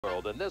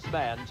world, and this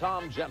man,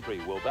 Tom Gentry,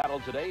 will battle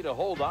today to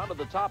hold on to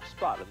the top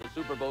spot in the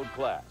Superboat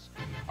class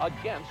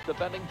against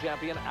defending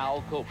champion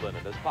Al Copeland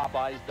and his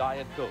Popeyes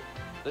Diet Coke.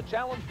 The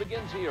challenge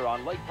begins here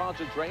on Lake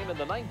Pontchartrain in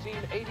the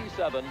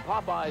 1987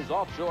 Popeyes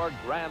Offshore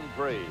Grand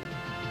Prix.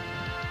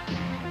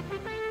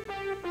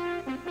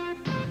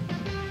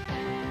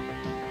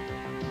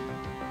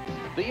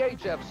 The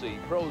HFC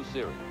Pro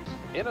Series,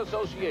 in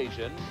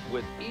association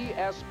with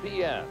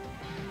ESPN,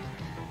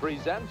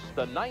 presents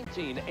the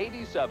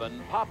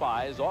 1987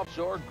 Popeyes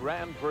Offshore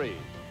Grand Prix.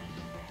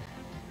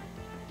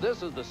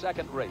 This is the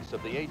second race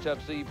of the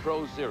HFC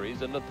Pro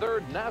Series and the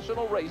third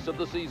national race of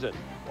the season.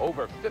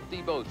 Over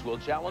 50 boats will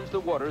challenge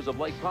the waters of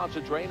Lake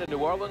Pontchartrain in New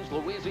Orleans,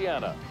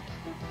 Louisiana.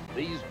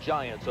 These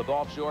giants of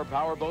offshore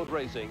powerboat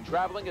racing,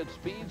 traveling at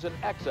speeds in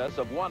excess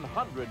of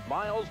 100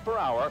 miles per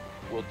hour,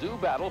 will do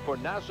battle for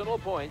national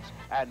points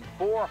and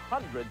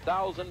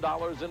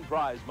 $400,000 in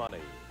prize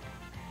money.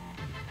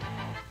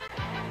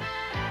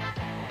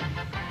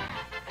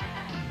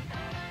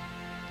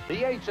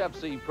 The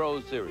HFC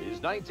Pro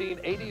Series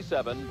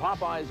 1987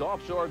 Popeyes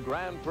Offshore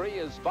Grand Prix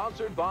is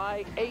sponsored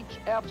by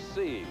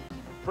HFC.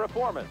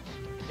 Performance.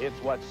 It's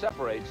what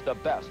separates the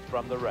best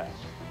from the rest.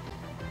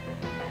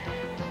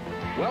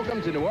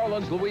 Welcome to New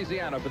Orleans,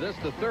 Louisiana for this,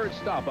 the third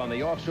stop on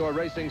the offshore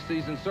racing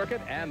season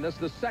circuit, and this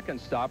the second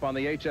stop on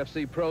the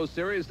HFC Pro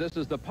Series. This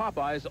is the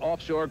Popeyes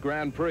Offshore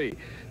Grand Prix.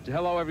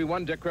 Hello,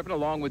 everyone. Dick Crippen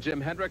along with Jim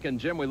Hendrick. And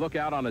Jim, we look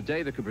out on a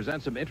day that could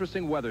present some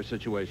interesting weather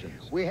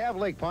situations. We have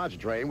Lake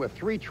Pontchartrain with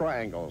three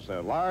triangles, a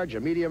large,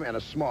 a medium, and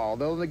a small.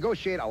 They'll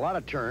negotiate a lot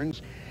of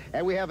turns,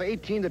 and we have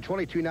 18 to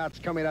 22 knots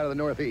coming out of the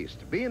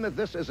northeast. Being that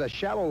this is a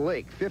shallow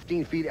lake,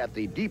 15 feet at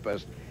the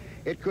deepest,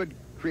 it could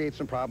create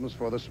some problems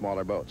for the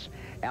smaller boats.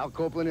 Al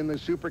Copeland in the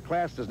super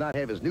class does not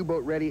have his new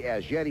boat ready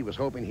as yet. He was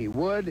hoping he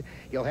would.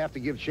 He'll have to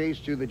give chase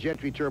to the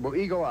Gentry Turbo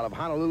Eagle out of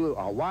Honolulu,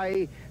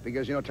 Hawaii,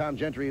 because, you know, Tom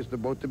Gentry is the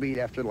boat to beat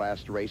after the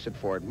last race at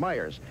Fort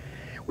Myers.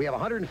 We have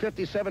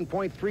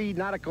 157.3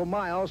 nautical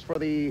miles for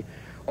the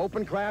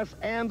open class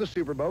and the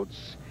super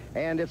boats.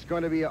 And it's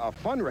going to be a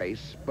fun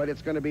race, but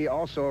it's going to be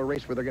also a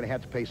race where they're going to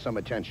have to pay some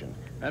attention.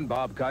 And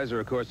Bob Kaiser,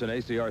 of course, in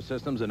ACR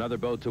Systems, another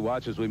boat to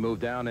watch as we move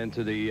down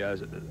into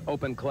the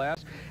open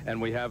class. And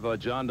we have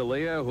John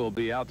D'Elia, who will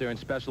be out there in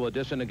special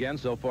edition again,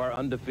 so far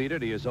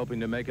undefeated. He is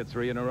hoping to make it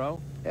 3 in a row.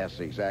 That's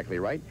exactly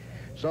right.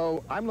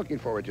 So I'm looking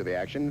forward to the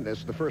action. This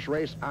is the first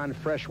race on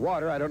fresh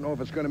water. I don't know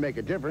if it's going to make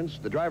a difference.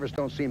 The drivers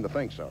don't seem to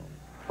think so.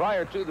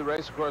 Prior to the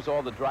race, of course,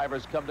 all the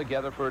drivers come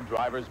together for a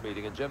drivers'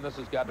 meeting. And, Jim, this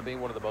has got to be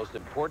one of the most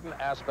important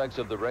aspects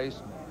of the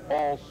race.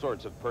 All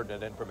sorts of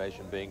pertinent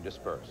information being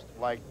dispersed.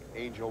 Like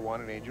Angel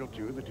 1 and Angel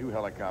 2, the two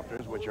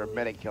helicopters, which are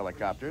medic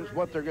helicopters,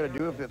 what they're going to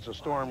do if it's a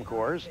storm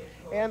course,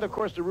 and, of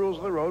course, the rules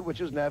of the road,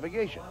 which is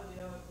navigation.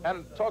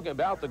 And talking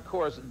about the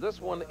course, this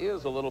one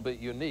is a little bit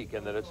unique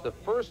in that it's the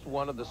first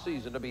one of the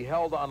season to be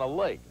held on a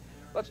lake.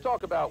 Let's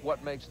talk about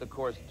what makes the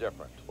course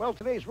different. Well,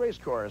 today's race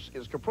course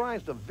is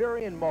comprised of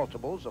varying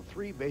multiples of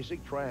 3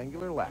 basic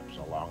triangular laps,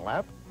 a long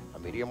lap, a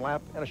medium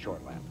lap, and a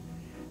short lap.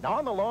 Now,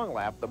 on the long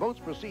lap, the boats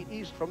proceed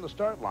east from the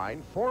start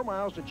line, 4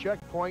 miles to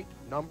checkpoint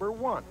number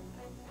 1.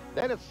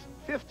 Then it's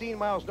 15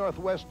 miles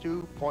northwest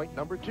to point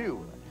number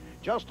 2.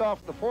 Just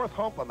off the 4th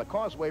hump on the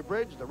Causeway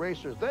Bridge, the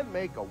racers then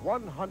make a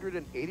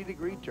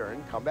 180-degree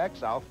turn, come back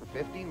south for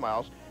 15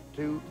 miles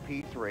to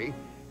P3,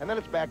 and then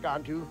it's back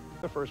onto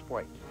the first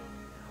point.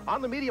 On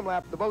the medium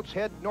lap, the boats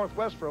head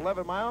northwest for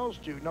 11 miles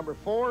to number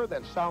 4,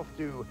 then south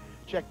to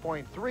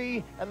checkpoint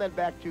 3, and then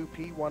back to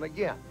P1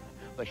 again.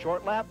 The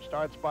short lap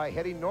starts by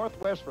heading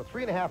northwest for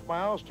 3.5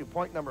 miles to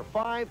point number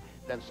 5,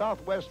 then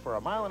southwest for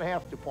 1.5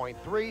 miles to point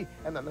 3,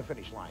 and then the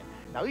finish line.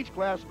 Now, each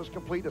class must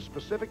complete a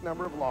specific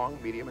number of long,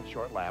 medium, and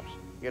short laps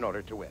in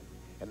order to win.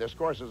 And this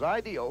course is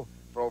ideal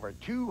for over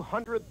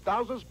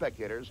 200,000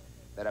 spectators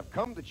that have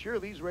come to cheer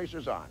these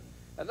racers on.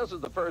 And this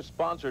is the first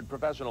sponsored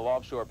professional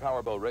offshore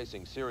powerboat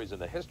racing series in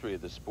the history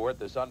of the sport.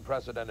 This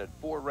unprecedented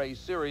 4-race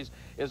series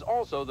is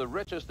also the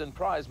richest in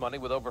prize money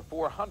with over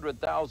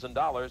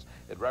 $400,000.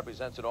 It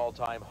represents an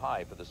all-time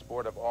high for the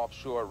sport of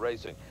offshore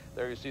racing.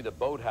 There you see the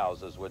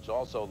boathouses, which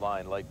also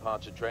line Lake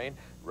Pontchartrain,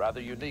 rather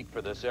unique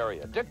for this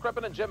area. Dick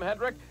Crippen and Jim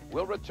Hendrick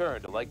will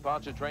return to Lake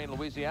Pontchartrain,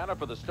 Louisiana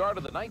for the start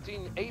of the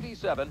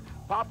 1987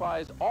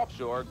 Popeyes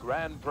Offshore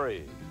Grand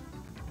Prix.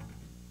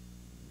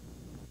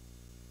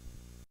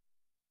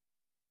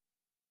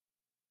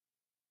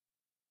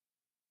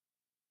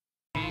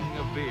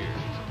 Beers,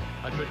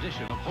 a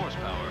tradition of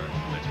horsepower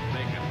that's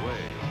making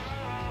waves.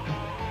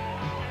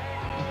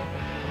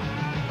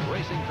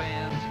 Racing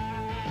fans,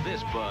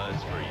 this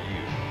bud's for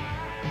you.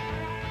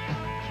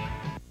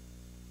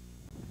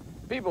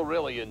 People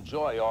really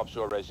enjoy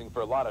offshore racing for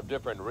a lot of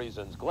different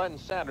reasons. Glenn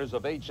Sanders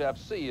of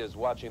HFC is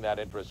watching that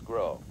interest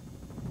grow.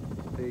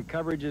 The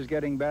coverage is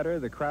getting better,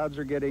 the crowds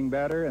are getting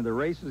better, and the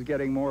race is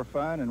getting more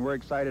fun, and we're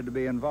excited to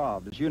be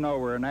involved. As you know,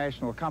 we're a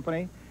national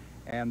company,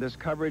 and this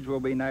coverage will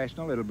be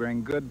national. It'll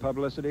bring good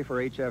publicity for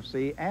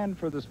HFC and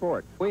for the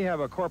sport. We have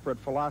a corporate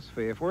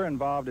philosophy. If we're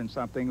involved in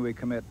something, we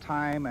commit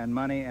time and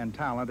money and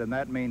talent, and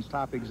that means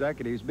top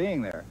executives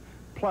being there.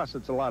 Plus,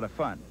 it's a lot of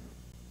fun.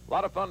 A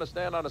lot of fun to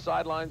stand on the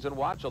sidelines and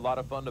watch, a lot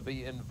of fun to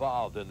be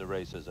involved in the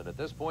races. And at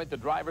this point, the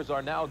drivers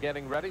are now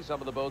getting ready. Some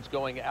of the boats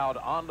going out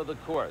onto the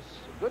course.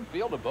 A good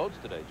field of boats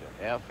today, Jim.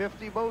 Yeah,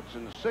 50 boats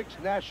and 6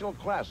 national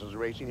classes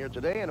racing here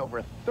today, and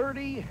over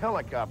 30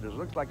 helicopters.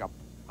 Looks like a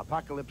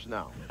apocalypse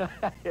now.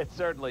 It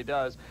certainly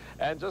does.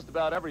 And just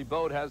about every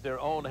boat has their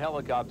own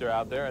helicopter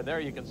out there. And there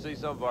you can see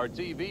some of our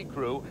TV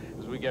crew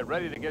as we get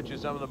ready to get you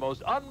some of the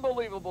most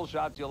unbelievable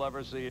shots you'll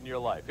ever see in your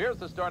life. Here's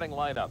the starting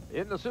lineup.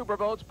 In the super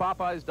boats,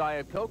 Popeyes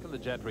Diet Coke and the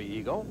Gentry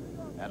Eagle.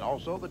 And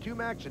also the 2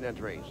 Maxon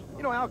entries.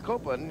 You know, Al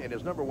Copeland in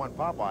his #1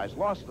 Popeyes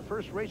lost the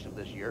first race of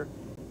this year.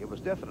 It was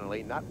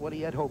definitely not what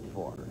he had hoped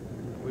for.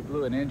 We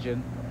blew an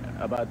engine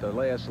about the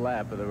last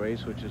lap of the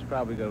race, which is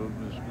probably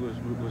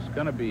was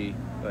going to be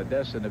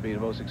destined to be the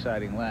most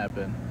exciting lap,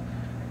 and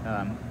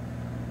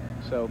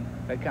so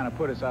that kind of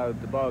put us out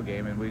of the ball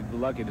game, and we were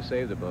lucky to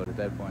save the boat at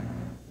that point.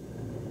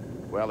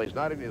 Well, he's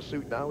not in his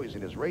suit now. He's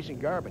in his racing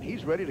garb, and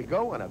he's ready to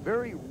go on a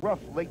very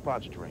rough Lake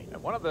Pontchartrain.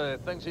 And one of the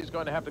things he's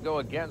going to have to go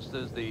against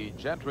is the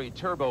Gentry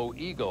Turbo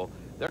Eagle.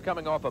 They're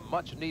coming off a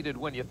much-needed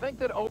win. You think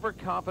that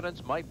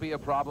overconfidence might be a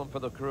problem for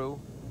the crew?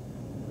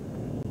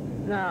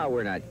 No,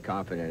 we're not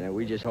confident.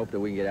 We just hope that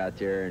we can get out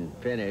there and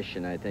finish,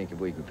 and I think if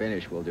we can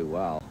finish, we'll do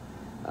well.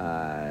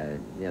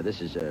 You know,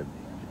 this is a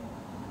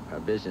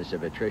business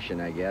of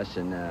attrition, I guess,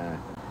 and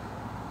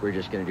we're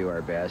just going to do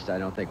our best. I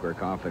don't think we're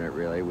confident,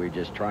 really. We're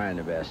just trying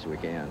the best we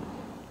can.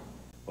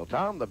 Well,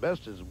 Tom, the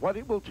best is what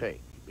it will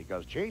take,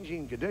 because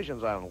changing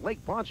conditions on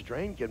Lake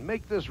Pontchartrain can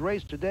make this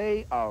race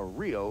today a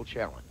real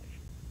challenge.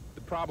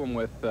 The problem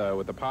with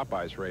the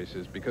Popeyes race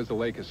is because the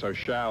lake is so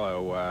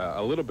shallow,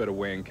 a little bit of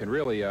wind can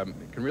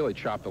really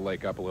chop the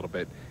lake up a little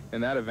bit.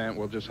 In that event,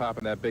 we'll just hop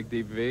in that big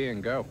DV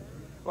and go.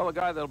 Well, a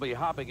guy that'll be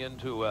hopping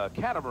into a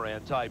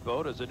catamaran-type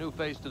boat is a new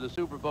face to the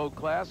Superboat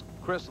class,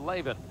 Chris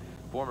Lavin.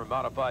 Former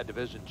modified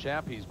division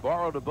champ. He's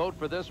borrowed a boat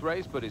for this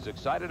race, but he's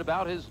excited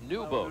about his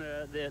new boat.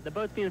 The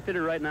boat's being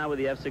fitted right now with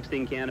the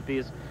F-16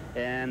 canopies,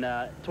 and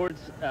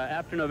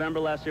after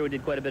November last year, we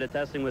did quite a bit of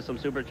testing with some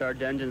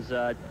supercharged engines,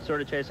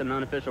 sort of chasing an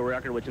unofficial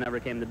record, which never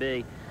came to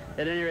be.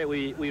 At any rate,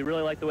 we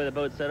really like the way the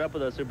boat's set up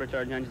with those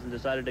supercharged engines and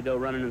decided to go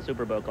running in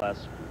Superboat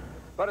class.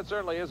 But it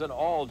certainly isn't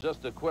all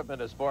just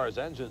equipment as far as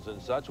engines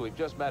and such. We've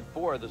just met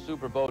 4 of the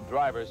Superboat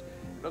drivers.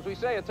 As we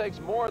say, it takes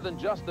more than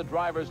just the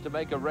drivers to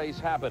make a race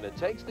happen. It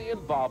takes the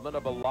involvement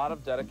of a lot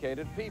of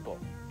dedicated people.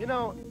 You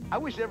know, I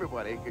wish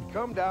everybody could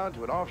come down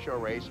to an offshore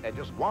race and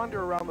just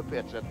wander around the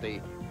pits at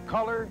the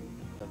color,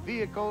 the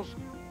vehicles.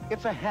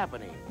 It's a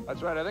happening.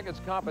 That's right. I think it's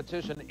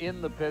competition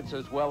in the pits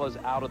as well as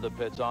out of the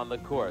pits on the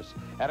course.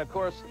 And, of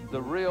course,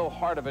 the real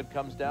heart of it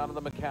comes down to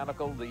the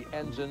mechanical, the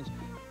engines.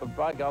 But,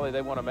 by golly,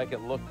 they want to make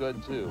it look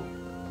good, too.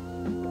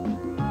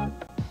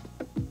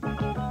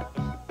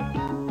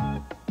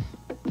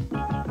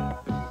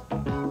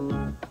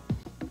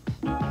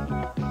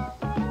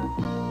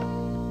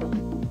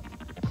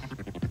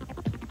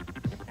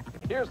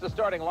 Here's the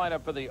starting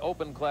lineup for the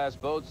open class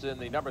boats in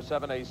the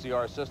 #7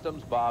 ACR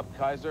systems. Bob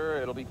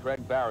Kaiser, it'll be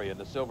Craig Barry in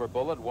the Silver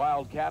Bullet.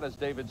 Wildcat is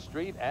David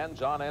Street and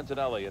John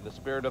Antonelli in the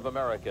Spirit of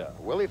America.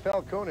 Willie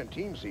Falcone in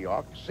Team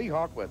Seahawk.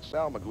 Seahawk with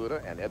Sal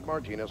Magluta and Ed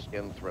Martinez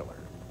in Thriller.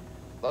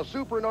 The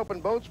super and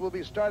open boats will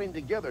be starting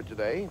together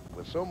today.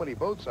 With so many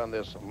boats on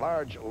this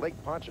large Lake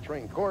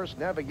Pontchartrain course,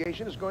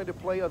 navigation is going to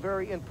play a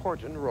very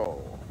important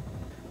role.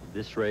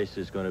 This race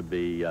is going to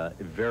be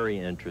very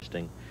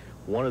interesting.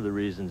 One of the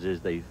reasons is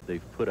they've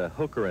put a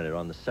hooker in it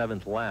on the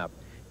 7th lap.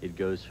 It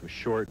goes from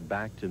short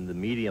back to the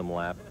medium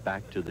lap,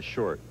 back to the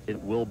short. It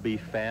will be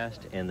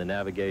fast, and the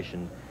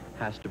navigation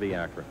has to be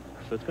accurate.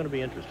 So it's going to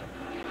be interesting.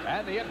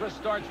 And the interest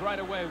starts right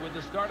away with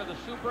the start of the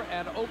super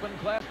and open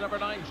class.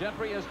 #9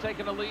 Gentry has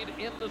taken a lead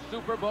in the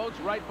super boats.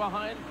 Right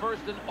behind,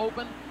 first and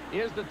open,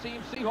 is the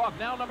Team Seahawk.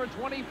 Now number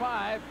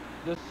 25,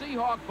 the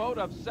Seahawk boat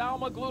of Sal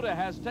Magluta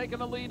has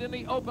taken a lead in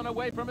the open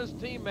away from his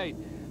teammate.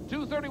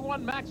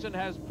 231 Maxon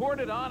has poured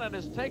it on and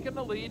has taken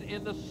the lead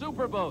in the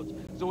super boats.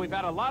 So we've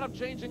had a lot of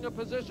changing of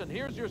position.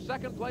 Here's your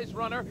second place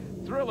runner,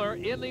 Thriller,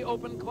 in the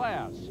open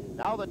class.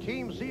 Now the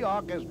Team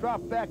Seahawk has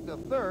dropped back to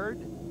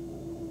 3rd.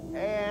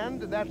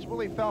 And that's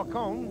Willie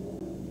Falcone.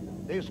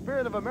 The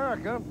Spirit of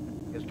America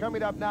is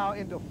coming up now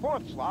into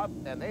 4th slot,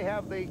 and they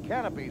have the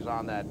canopies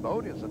on that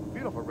boat. It's a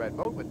beautiful red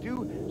boat with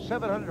 2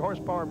 700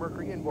 horsepower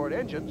Mercury inboard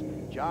engines.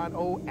 John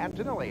O.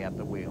 Antonelli at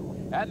the wheel.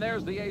 And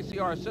there's the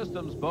ACR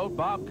Systems boat.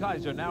 Bob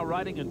Kaiser now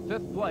riding in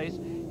 5th place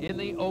in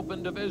the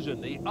open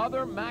division. The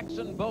other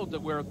Maxon boat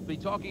that we'll be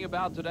talking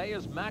about today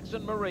is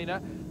Maxon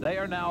Marina. They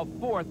are now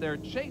 4th. They're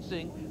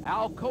chasing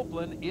Al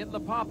Copeland in the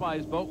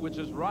Popeyes boat, which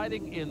is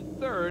riding in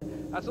 3rd.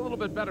 That's a little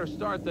bit better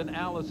start than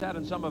Al has had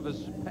in some of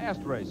his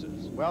past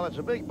races. Well, it's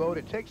a big boat.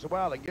 It takes a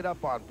while to get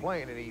up on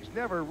plane, and he's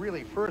never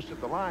really first at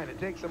the line. It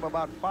takes him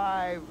about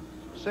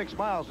 5-6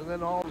 miles, and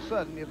then all of a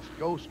sudden it's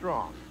go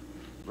strong.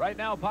 Right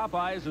now,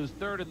 Popeyes is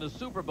 3rd in the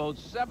Superboat,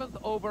 7th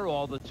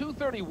overall. The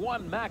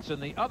 231 Maxon,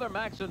 the other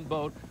Maxon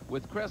boat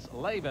with Chris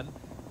Lavin,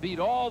 beat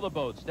all the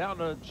boats down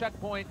to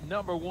checkpoint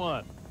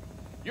 #1.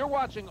 You're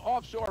watching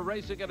Offshore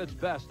Racing at its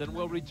best, and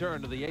we'll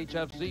return to the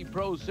HFC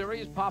Pro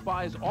Series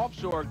Popeyes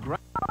Offshore Grand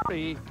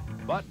Prix.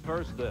 But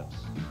first, this.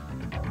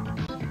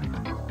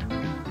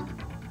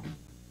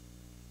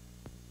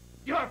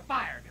 You're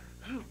fired.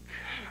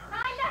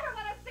 I never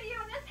want to see you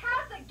in this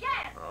house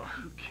again.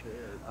 Oh,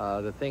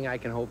 kid. The thing I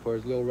can hope for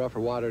is a little rougher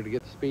water to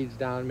get the speeds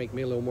down, make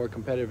me a little more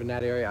competitive in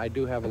that area. I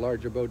do have a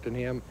larger boat than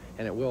him,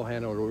 and it will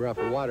handle the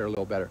rougher water a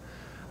little better.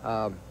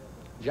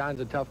 John's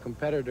a tough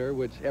competitor,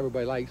 which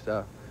everybody likes,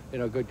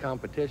 good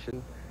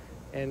competition.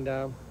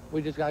 And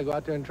we just got to go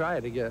out there and try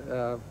it to get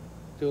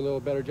do a little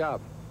better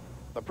job.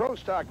 The Pro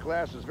Stock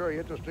class is very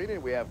interesting,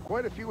 and we have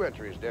quite a few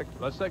entries, Dick.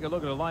 Let's take a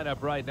look at the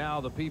lineup right now.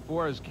 The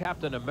P4 is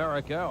Captain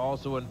America.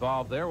 Also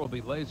involved there will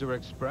be Laser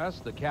Express,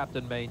 the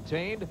Captain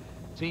Maintained,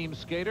 Team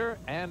Skater,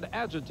 and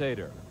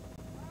Agitator.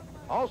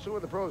 Also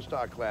in the Pro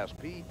Stock class,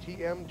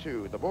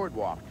 PTM2, the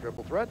Boardwalk,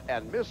 Triple Threat,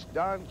 and Miss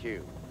Don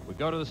Q. We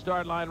go to the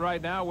start line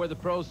right now where the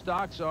Pro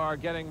Stocks are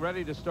getting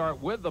ready to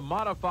start with the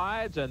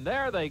Modifieds, and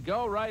there they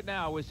go right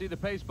now. We see the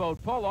pace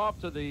boat pull off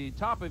to the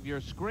top of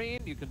your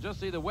screen. You can just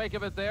see the wake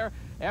of it there.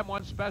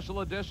 M1 Special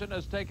Edition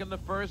has taken the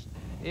first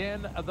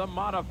in the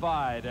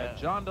Modified, and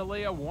John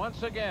D'Elia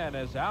once again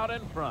is out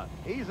in front.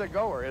 He's a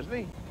goer, isn't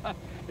he?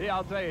 Yeah,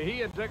 I'll tell you,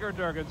 he and Digger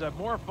Durkins have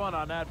more fun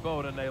on that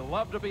boat, and they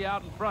love to be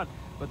out in front.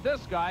 But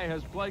this guy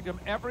has plagued him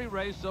every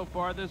race so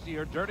far this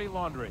year, Dirty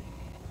Laundry.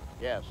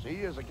 Yes, he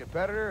is a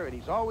competitor, and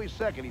he's always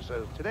second. He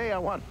says, today I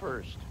want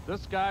first.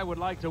 This guy would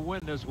like to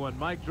win this one.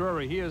 Mike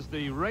Drury, he is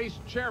the race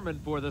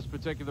chairman for this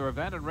particular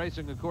event and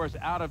racing, of course,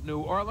 out of New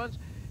Orleans.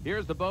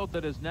 Here's the boat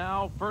that is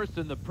now first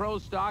in the Pro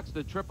Stocks,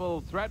 the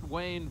Triple Threat,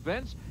 Wayne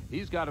Vince.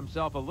 He's got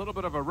himself a little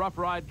bit of a rough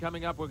ride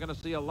coming up. We're going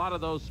to see a lot of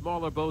those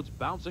smaller boats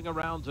bouncing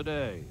around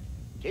today.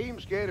 Team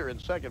Skater in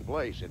second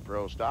place in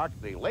Pro Stock.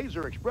 The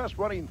Laser Express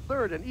running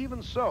third, and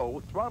even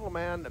so, throttle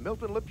man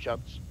Milton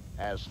Lipschutz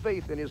has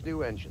faith in his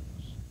new engines.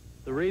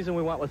 The reason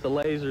we went with the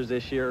lasers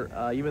this year,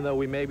 even though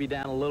we may be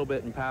down a little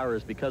bit in power,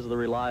 is because of the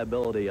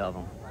reliability of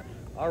them.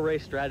 Our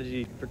race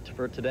strategy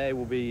for today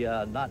will be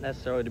not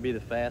necessarily to be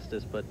the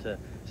fastest, but to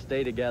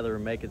stay together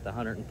and make it the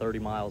 130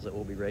 miles that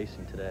we'll be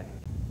racing today.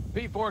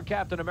 P4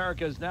 Captain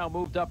America has now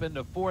moved up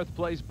into fourth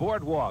place.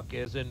 Boardwalk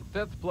is in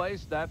fifth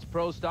place. That's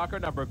Pro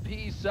Stocker number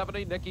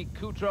P70, Nicky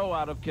Coutreau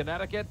out of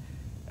Connecticut.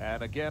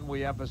 And again,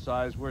 we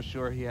emphasize we're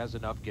sure he has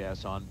enough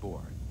gas on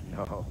board.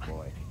 Oh,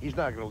 boy. He's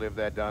not going to live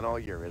that down all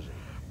year, is he?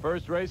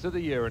 First race of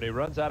the year, and he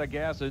runs out of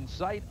gas in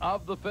sight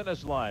of the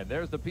finish line.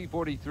 There's the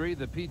P43,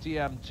 the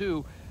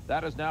PTM2.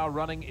 That is now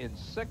running in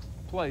sixth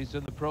place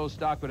in the Pro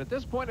Stock. But at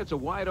this point, it's a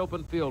wide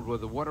open field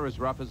with the water as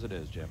rough as it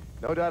is, Jim.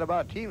 No doubt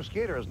about it. Team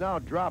Skater has now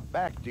dropped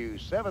back to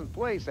seventh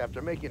place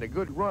after making a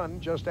good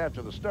run just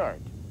after the start.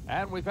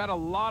 And we've had a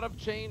lot of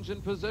change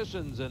in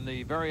positions in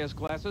the various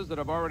classes that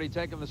have already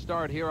taken the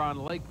start here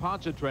on Lake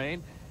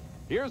Pontchartrain.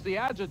 Here's the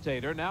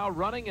Agitator now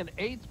running in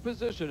eighth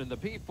position in the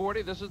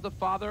P40. This is the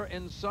father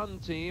and son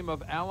team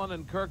of Alan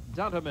and Kirk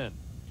Dunteman.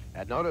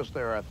 And notice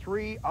there are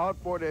 3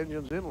 outboard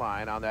engines in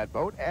line on that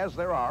boat, as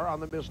there are on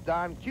the Miss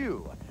Don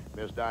Q.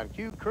 Miss Don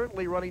Q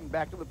currently running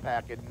back to the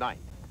pack in ninth.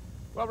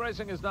 Well,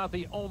 racing is not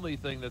the only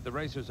thing that the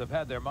racers have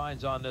had their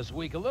minds on this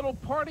week. A little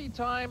party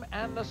time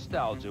and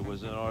nostalgia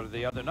was in order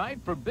the other night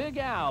for Big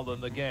Al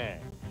and the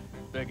gang.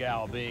 Big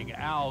Al being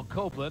Al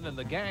Copeland, and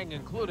the gang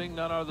including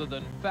none other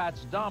than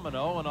Fats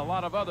Domino and a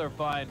lot of other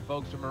fine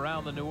folks from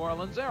around the New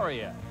Orleans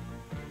area.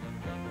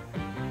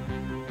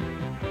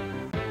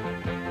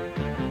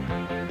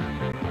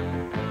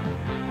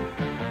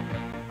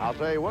 I'll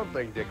tell you one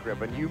thing, Dick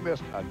Ribbon, you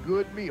missed a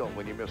good meal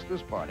when you missed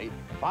this party.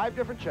 5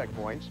 different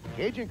checkpoints,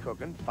 Cajun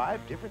cooking,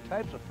 5 different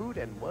types of food,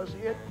 and was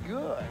it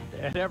good?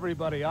 And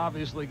everybody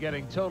obviously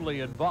getting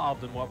totally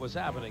involved in what was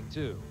happening,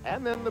 too.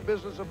 And then the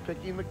business of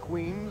picking the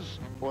queens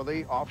for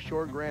the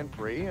Offshore Grand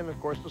Prix, and of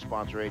course the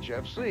sponsor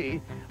HFC.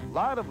 A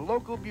lot of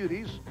local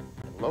beauties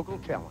and local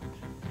talent.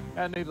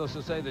 And needless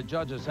to say, the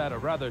judges had a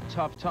rather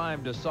tough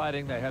time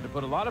deciding. They had to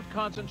put a lot of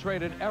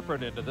concentrated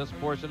effort into this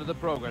portion of the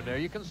program. There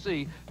you can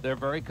see they're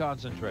very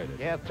concentrated.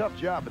 Yeah, tough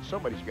job, but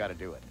somebody's got to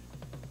do it.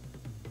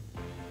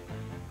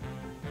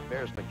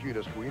 There's the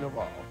cutest queen of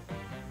all.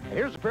 And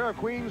here's a pair of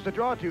queens to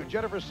draw to.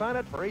 Jennifer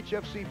Sinet for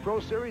HFC Pro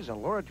Series and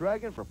Laura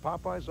Dragon for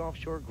Popeyes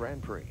Offshore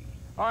Grand Prix.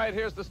 All right,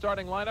 here's the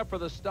starting lineup for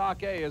the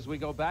Stock A as we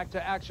go back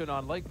to action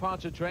on Lake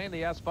Pontchartrain,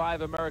 the S5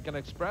 American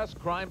Express,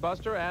 Crime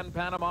Buster, and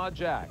Panama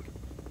Jack.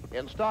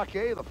 In Stock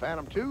A, the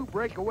Phantom 2,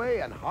 Breakaway,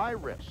 and High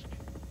Risk.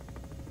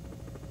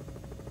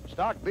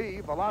 Stock B,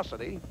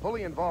 Velocity,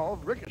 Fully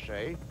Involved,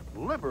 Ricochet,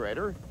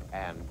 Liberator,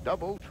 and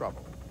Double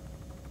Trouble.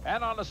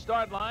 And on the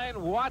start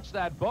line, watch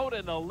that boat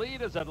in the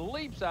lead as it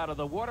leaps out of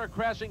the water,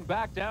 crashing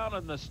back down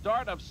in the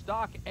start of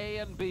Stock A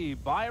and B.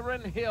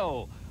 Byron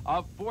Hill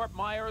of Fort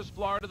Myers,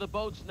 Florida. The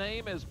boat's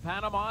name is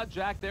Panama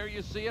Jack. There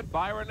you see it,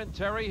 Byron and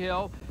Terry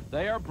Hill.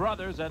 They are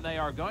brothers, and they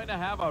are going to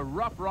have a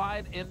rough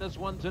ride in this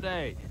one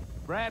today.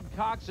 Brad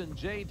Cox and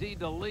J.D.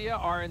 D'Elia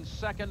are in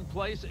second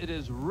place. It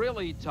is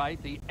really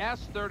tight. The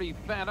S30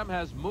 Phantom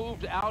has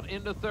moved out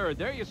into third.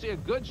 There you see a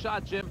good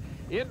shot, Jim,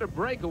 into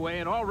breakaway,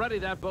 and already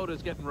that boat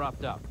is getting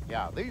roughed up.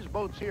 Yeah, these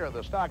boats here,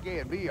 the Stock A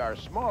and B, are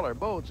smaller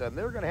boats, and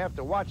they're going to have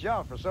to watch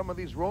out for some of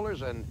these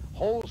rollers and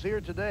holes here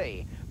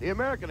today. The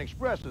American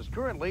Express is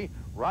currently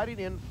riding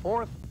in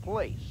 4th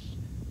place.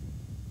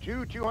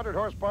 Two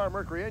 200-horsepower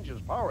Mercury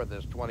engines power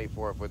this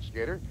 24-foot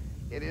skater.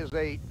 It is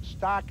a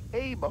Stock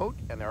A boat,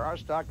 and there are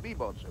Stock B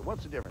boats.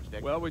 What's the difference,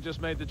 Dick? Well, we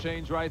just made the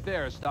change right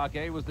there. Stock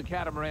A was the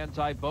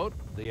catamaran-type boat.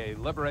 The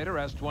Liberator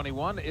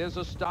S21 is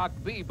a Stock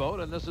B boat,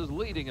 and this is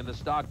leading in the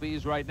Stock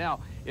Bs right now.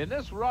 In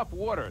this rough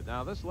water,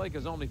 now this lake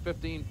is only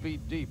 15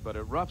 feet deep, but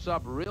it roughs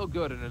up real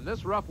good, and in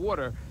this rough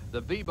water,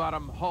 the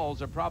V-bottom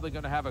hulls are probably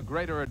going to have a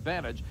greater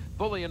advantage.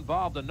 Fully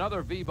involved,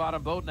 another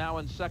V-bottom boat now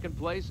in 2nd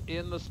place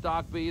in the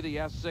Stock B, the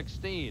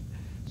S16.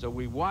 So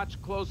we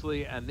watch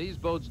closely, and these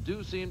boats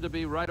do seem to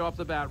be right off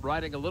the bat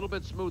riding a little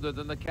bit smoother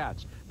than the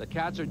Cats. The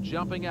Cats are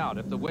jumping out.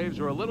 If the waves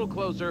were a little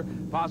closer,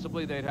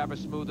 possibly they'd have a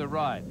smoother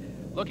ride.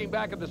 Looking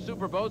back at the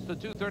super boats, the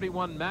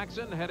 231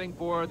 Maxon heading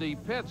for the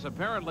pits,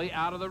 apparently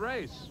out of the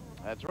race.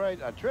 That's right.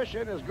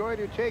 Attrition is going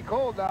to take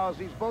hold now as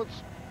these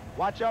boats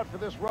watch out for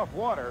this rough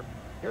water.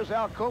 Here's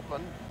Al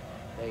Copeland,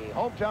 a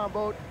hometown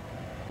boat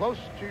close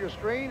to your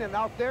screen, and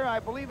out there, I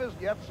believe, it's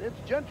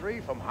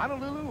Gentry from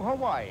Honolulu,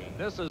 Hawaii.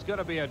 This is going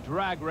to be a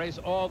drag race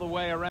all the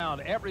way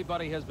around.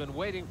 Everybody has been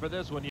waiting for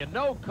this one. You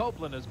know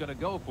Copeland is going to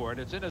go for it.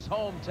 It's in his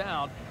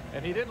hometown,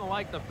 and he didn't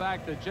like the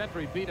fact that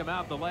Gentry beat him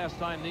out the last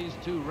time these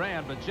two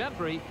ran. But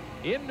Gentry,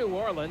 in New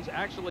Orleans,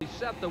 actually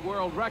set the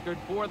world record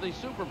for the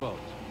superboats.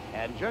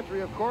 And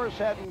Gentry, of course,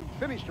 hadn't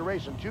finished a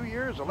race in 2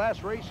 years. The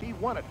last race, he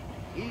won it.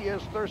 He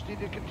is thirsty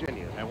to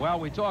continue. And while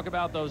we talk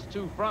about those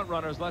two front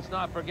runners, let's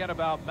not forget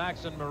about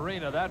Maxon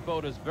Marina. That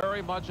boat is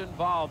very much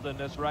involved in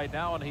this right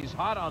now, and he's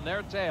hot on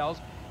their tails.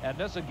 And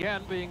this,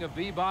 again, being a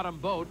V-bottom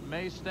boat,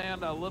 may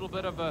stand a little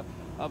bit of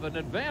an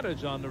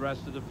advantage on the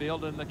rest of the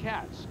field in the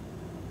Cats.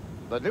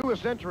 The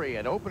newest entry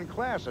in open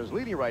class is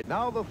leading right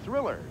now, the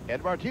Thriller,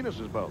 Ed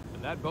Martinez's boat.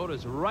 And that boat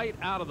is right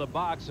out of the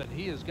box, and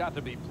he has got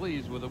to be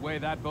pleased with the way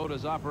that boat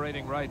is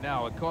operating right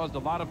now. It caused a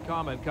lot of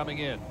comment coming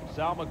in.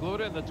 Sal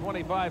Magluta in the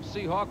 25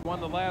 Seahawk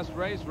won the last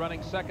race, running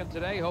 2nd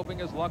today, hoping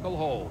his luck will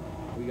hold.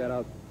 We got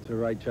out to the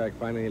right track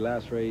finally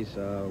last race.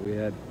 We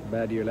had a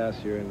bad year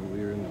last year, and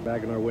we were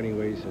back in our winning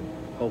ways, and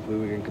hopefully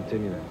we can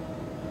continue that.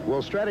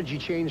 Will strategy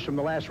change from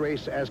the last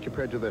race as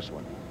compared to this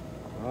one?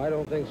 I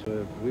don't think so.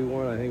 If we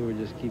won, I think we'll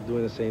just keep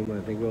doing the same one.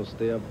 I think we'll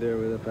stay up there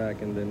with the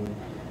pack, and then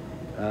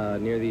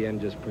near the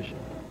end, just push it.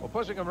 Well,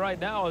 pushing him right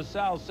now is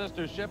Sal's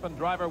sister ship and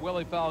driver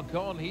Willie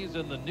Falcone. He's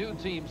in the new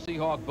Team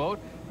Seahawk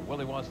boat.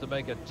 Willie wants to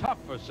make it tough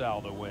for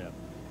Sal to win.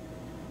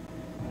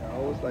 Yeah, I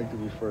always like to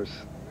be first.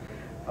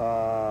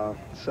 Sal,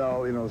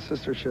 you know, the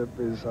sister ship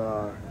is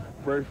a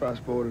very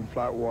fast boat in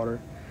flat water.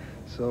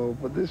 So,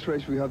 but this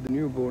race we have the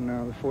new boat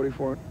now, the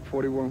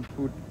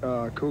 41-foot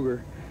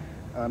Cougar.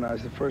 And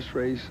it's the first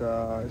race.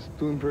 It's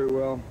doing pretty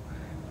well.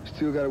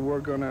 Still got to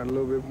work on that a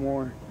little bit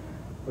more,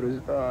 but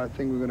I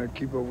think we're going to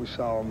keep up with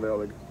Sal and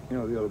the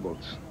other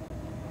boats.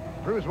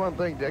 Proves one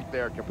thing, Dick.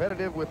 They're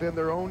competitive within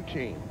their own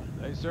team.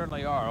 They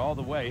certainly are, all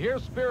the way.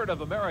 Here's Spirit of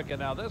America.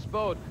 Now, this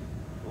boat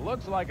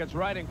looks like it's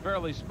riding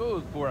fairly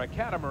smooth for a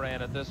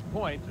catamaran at this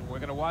point, and we're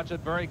going to watch it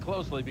very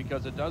closely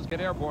because it does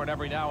get airborne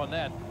every now and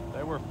then.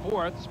 They were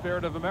 4th,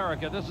 Spirit of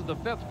America. This is the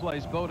 5th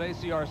place boat,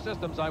 ACR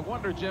Systems. I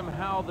wonder, Jim,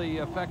 how the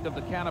effect of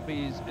the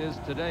canopies is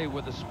today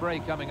with the spray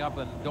coming up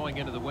and going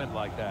into the wind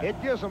like that.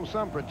 It gives them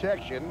some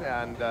protection,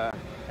 and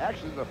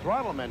actually the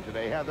throttle men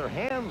today have their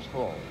hands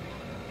full.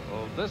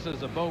 Well, this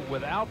is a boat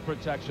without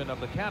protection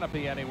of the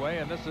canopy anyway,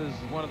 and this is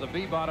one of the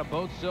V-bottom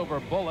boats, Silver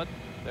Bullet.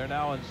 They're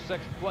now in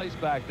 6th place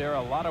back there.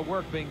 A lot of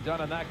work being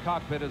done in that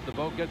cockpit as the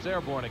boat gets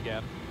airborne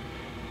again.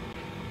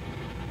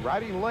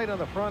 Riding light on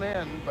the front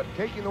end, but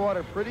taking the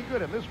water pretty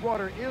good, and this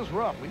water is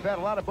rough. We've had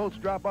a lot of boats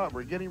drop out.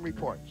 We're getting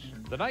reports.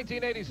 The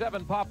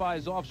 1987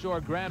 Popeyes Offshore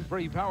Grand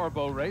Prix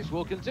Powerboat race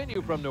will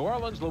continue from New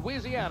Orleans,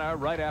 Louisiana,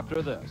 right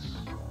after this.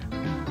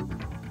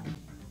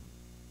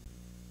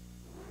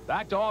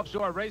 Back to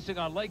offshore racing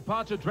on Lake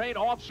Pontchartrain.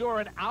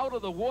 Offshore and out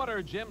of the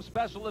water, Jim,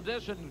 special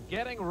edition,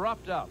 getting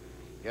roughed up.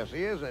 Yes,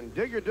 he is, and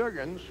Digger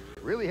Duggins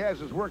really has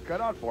his work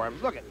cut out for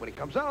him. Look, when he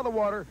comes out of the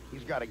water,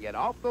 he's got to get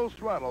off those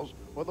throttles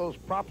or those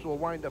props will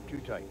wind up too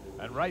tight.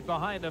 And right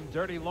behind him,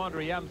 Dirty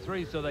Laundry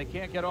M3, so they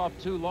can't get off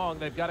too long.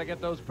 They've got to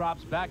get those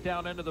props back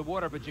down into the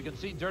water, but you can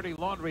see Dirty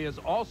Laundry is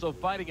also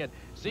fighting it.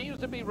 Seems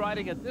to be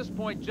riding at this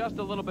point just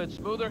a little bit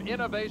smoother.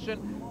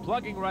 Innovation,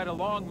 plugging right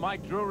along.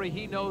 Mike Drury,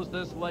 he knows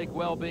this lake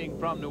well, being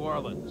from New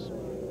Orleans.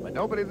 But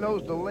nobody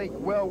knows the lake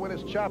well when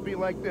it's choppy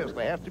like this.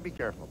 They have to be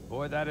careful.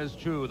 Boy, that is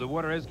true. The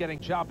water is getting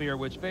choppier,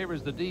 which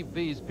favors the deep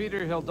V's.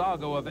 Peter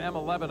Hidalgo of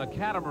M11, a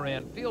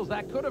catamaran, feels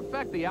that could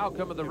affect the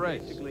outcome of the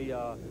race. Basically,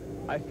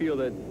 I feel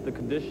that the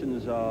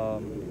conditions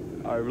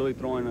are really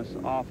throwing us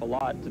off a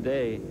lot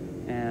today,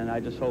 and I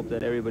just hope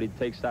that everybody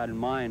takes that in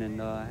mind and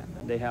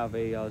they have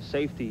a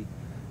safety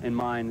in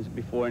mind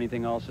before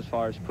anything else as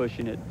far as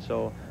pushing it.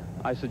 So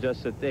I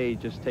suggest that they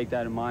just take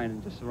that in mind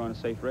and just run a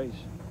safe race.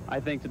 I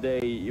think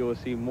today you will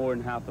see more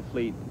than half the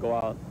fleet go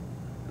out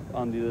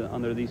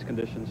under these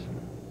conditions.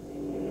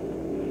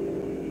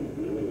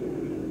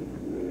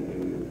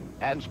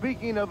 And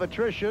speaking of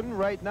attrition,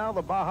 right now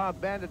the Baja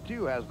Bandit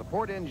 2 has the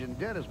port engine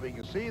dead, as we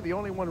can see. The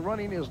only one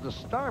running is the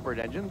starboard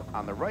engine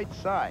on the right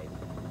side.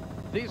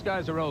 These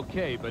guys are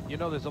okay, but you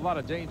know there's a lot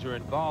of danger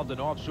involved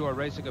in offshore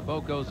racing. A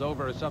boat goes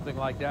over or something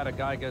like that, a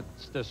guy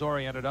gets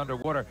disoriented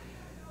underwater.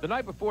 The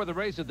night before the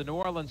race at the New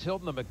Orleans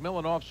Hilton, the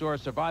McMillan Offshore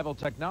Survival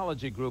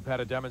Technology Group had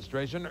a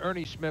demonstration.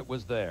 Ernie Schmidt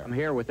was there. I'm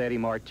here with Eddie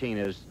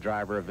Martinez,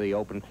 driver of the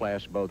open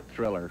class boat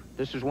Thriller.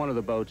 This is one of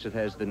the boats that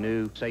has the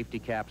new safety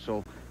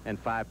capsule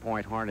and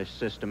 5-point harness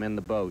system in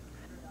the boat.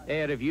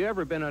 Ed, have you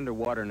ever been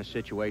underwater in a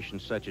situation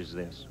such as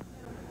this?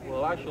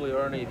 Well, actually,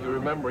 Ernie, if you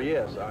remember,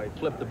 yes, I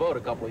flipped the boat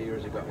a couple of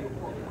years ago.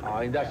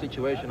 In that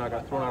situation, I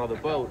got thrown out of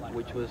the boat,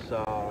 which was,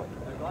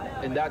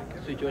 in that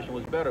situation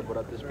was better, but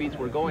at the speeds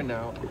we're going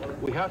now,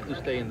 we have to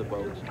stay in the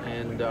boat.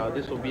 And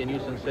this will be a new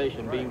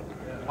sensation, being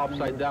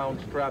upside down,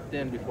 strapped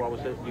in before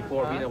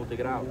being able to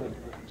get out.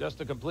 Just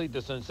to complete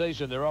the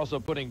sensation, they're also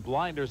putting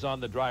blinders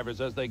on the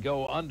drivers as they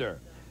go under.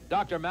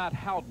 Dr. Matt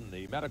Houghton,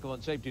 the Medical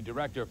and Safety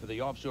Director for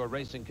the Offshore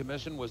Racing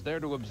Commission, was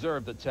there to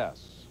observe the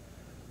tests.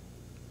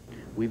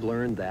 We've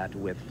learned that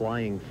with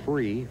flying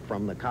free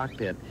from the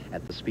cockpit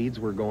at the speeds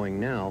we're going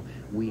now,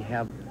 we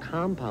have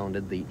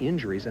compounded the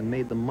injuries and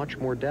made them much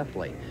more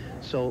deathly.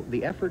 So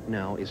the effort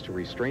now is to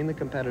restrain the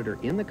competitor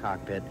in the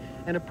cockpit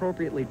and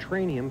appropriately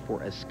train him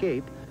for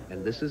escape,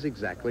 and this is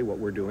exactly what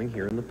we're doing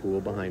here in the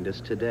pool behind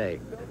us today.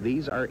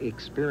 These are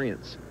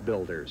experience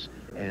builders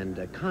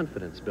and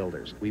confidence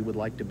builders. We would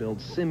like to build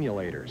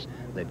simulators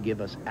that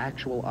give us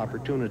actual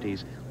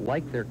opportunities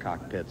like their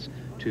cockpits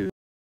to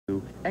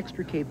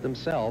extricate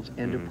themselves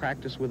and to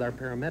practice with our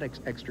paramedics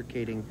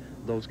extricating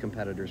those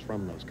competitors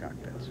from those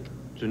cockpits.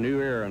 It's a new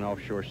era in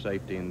offshore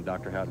safety, and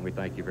Dr. Houghton, we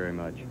thank you very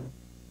much.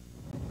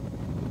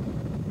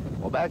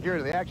 Well, back here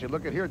to the action.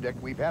 Look at here, Dick.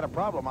 We've had a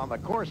problem on the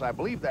course. I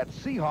believe that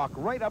Seahawk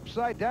right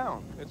upside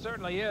down. It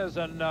certainly is,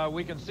 and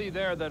we can see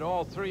there that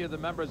all three of the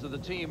members of the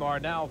team are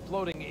now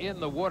floating in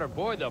the water.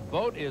 Boy, the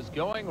boat is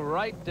going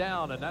right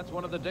down, and that's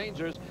one of the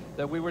dangers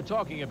that we were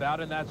talking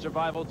about in that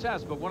survival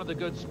test. But one of the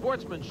good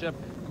sportsmanship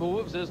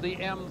moves is the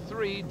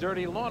M3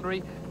 Dirty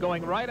Laundry,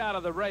 going right out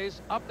of the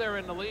race. Up there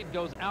in the lead,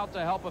 goes out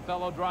to help a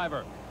fellow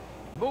driver.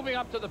 Moving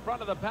up to the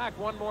front of the pack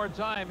one more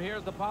time,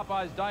 here's the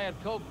Popeyes Diet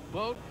Coke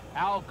boat.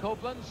 Al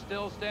Copeland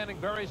still standing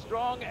very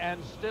strong,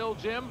 and still,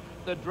 Jim,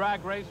 the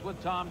drag race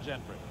with Tom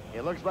Gentry.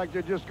 It looks like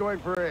they're just going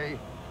for a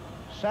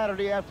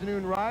Saturday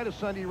afternoon ride, a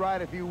Sunday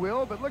ride, if you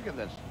will. But look at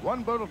this.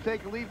 One boat will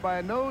take a lead by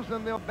a nose,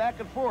 then they'll back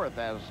and forth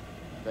as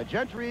the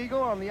Gentry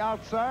Eagle on the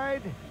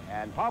outside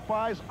and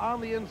Popeyes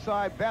on the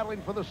inside,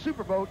 battling for the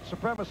superboat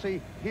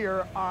supremacy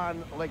here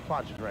on Lake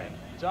Pontchartrain.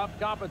 Tough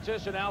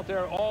competition out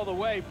there all the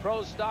way.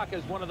 Pro Stock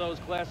is one of those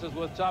classes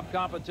with tough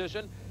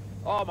competition.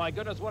 Oh, my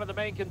goodness, one of the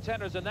main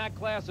contenders in that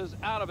class is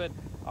out of it.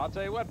 I'll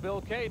tell you what,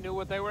 Bill Kay knew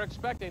what they were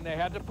expecting. They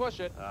had to push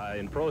it.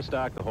 In Pro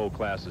Stock, the whole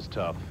class is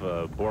tough.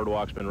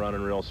 Boardwalk's been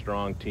running real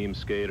strong. Team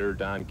Skater,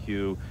 Don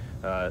Q,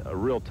 a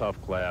real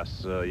tough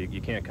class.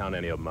 You can't count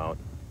any of them out.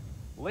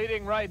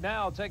 Leading right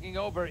now, taking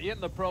over in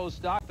the Pro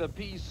Stock, the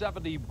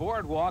P70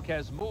 Boardwalk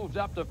has moved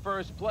up to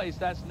first place.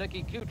 That's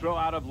Nicky Cutro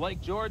out of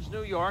Lake George,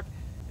 New York.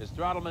 His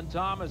throttleman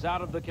Tom is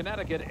out of the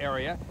Connecticut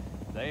area.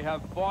 They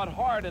have fought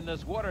hard in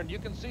this water, and you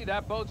can see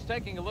that boat's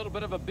taking a little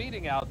bit of a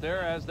beating out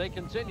there as they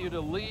continue to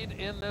lead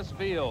in this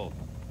field.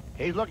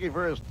 He's looking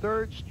for his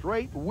third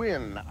straight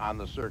win on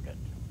the circuit.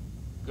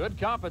 Good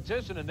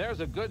competition, and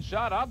there's a good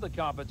shot of the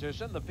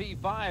competition, the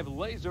P5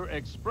 Laser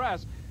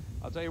Express.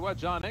 I'll tell you what,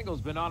 John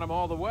Engel's been on him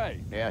all the way.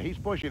 Yeah, he's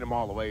pushing him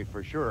all the way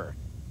for sure.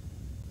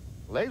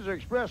 Laser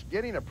Express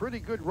getting a pretty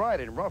good ride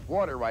in rough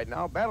water right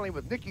now, battling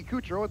with Nicky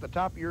Cutro at the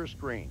top of your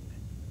screen.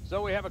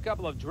 So we have a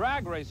couple of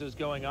drag races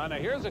going on. Now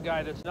here's a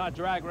guy that's not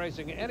drag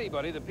racing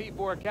anybody. The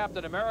P4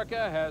 Captain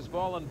America has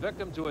fallen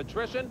victim to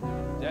attrition.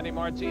 Danny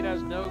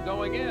Martinez knew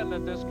going in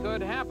that this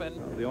could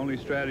happen. The only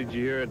strategy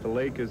here at the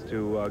lake is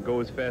to go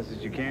as fast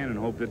as you can and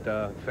hope that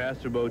the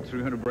faster boats are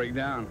going to break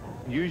down.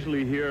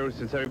 Usually here,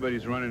 since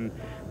everybody's running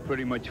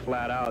pretty much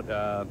flat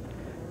out,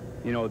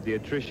 you know, the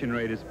attrition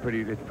rate is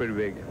pretty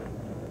big.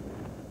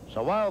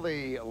 So while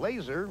the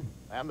Laser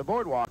and the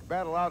Boardwalk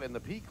battle out in the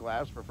P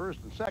class for first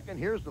and second,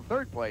 here's the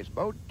third place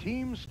boat,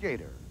 Team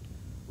Skater.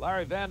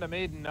 Larry Van der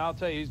Meeden, I'll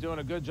tell you, he's doing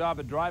a good job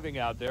at driving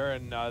out there,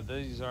 and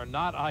these are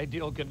not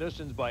ideal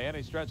conditions by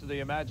any stretch of the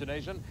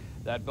imagination.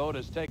 That boat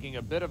is taking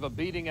a bit of a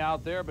beating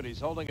out there, but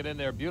he's holding it in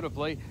there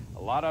beautifully.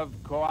 A lot of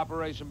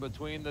cooperation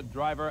between the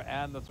driver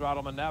and the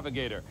throttleman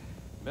navigator.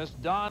 Miss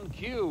Don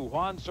Q,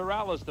 Juan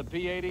Sorales, the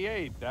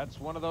P88. That's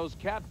one of those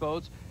cat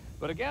boats.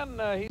 But again,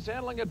 he's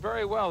handling it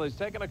very well. He's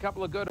taken a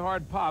couple of good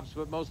hard pops,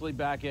 but mostly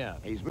back in.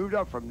 He's moved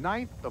up from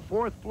 9th to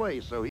 4th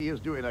place, so he is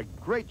doing a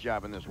great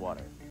job in this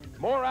water.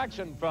 More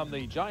action from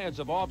the Giants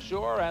of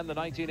Offshore and the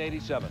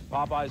 1987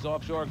 Popeyes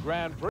Offshore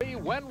Grand Prix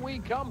when we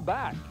come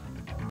back.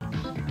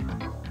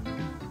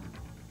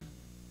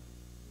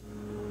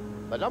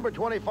 The number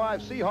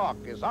 25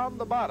 Seahawk is on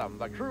the bottom.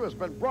 The crew has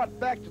been brought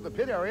back to the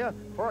pit area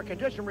for a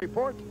condition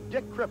report.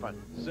 Dick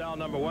Crippen. Cell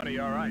number 1, are you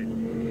all right?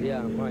 Yeah,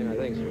 I'm fine, I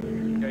think so.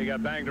 Okay, you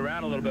got banged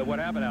around a little bit. What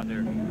happened out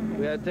there?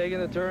 We had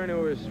taken a turn and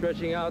we were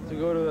stretching out to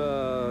go to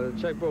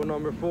the check boat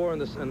number 4 in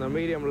the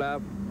medium lap.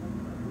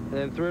 And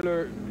then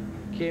Thriller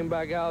came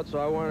back out, so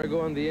I wanted to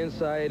go on the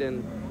inside,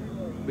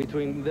 and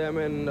between them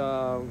and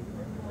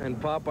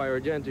Popeye or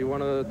Gentry,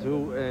 one of the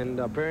two, and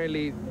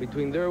apparently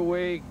between their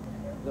wake,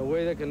 the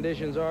way the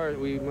conditions are,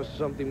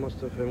 something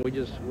must have, and we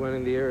just went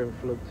in the air and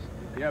flipped.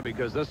 Yeah,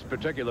 because this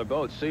particular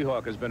boat,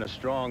 Seahawk, has been a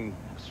strong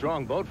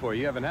boat for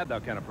you. You haven't had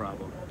that kind of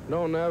problem.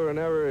 No,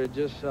 never. It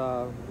just, you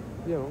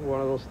know,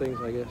 one of those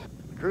things, I guess.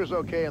 The crew's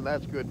okay, and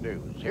that's good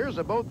news. Here's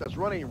a boat that's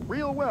running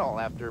real well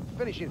after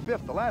finishing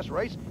 5th the last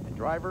race, and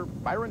driver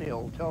Byron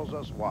Hill tells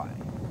us why.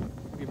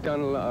 We've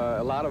done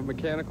a lot of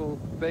mechanical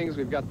things.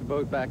 We've got the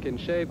boat back in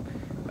shape,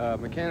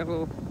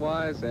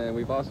 mechanical-wise, and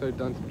we've also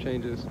done some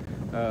changes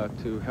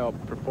to help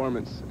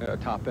performance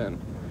top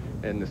end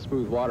in the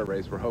smooth water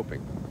race we're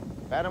hoping.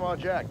 Panama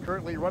Jack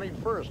currently running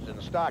first in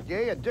the Stock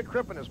A, and Dick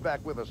Crippen is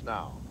back with us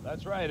now.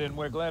 That's right, and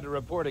we're glad to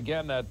report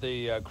again that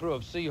the crew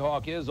of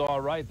Seahawk is all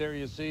right. There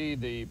you see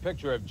the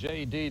picture of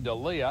J.D.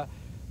 D'Elia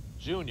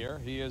Jr.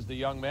 He is the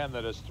young man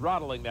that is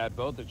throttling that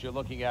boat that you're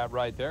looking at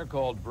right there,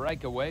 called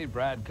Breakaway.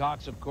 Brad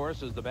Cox, of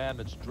course, is the man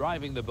that's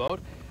driving the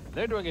boat.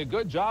 They're doing a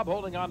good job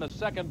holding on to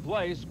 2nd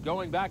place,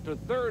 going back to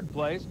 3rd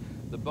place.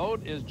 The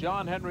boat is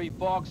John Henry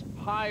Falk's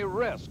High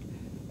Risk.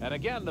 And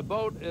again, the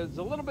boat is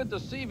a little bit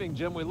deceiving,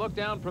 Jim. We look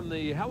down from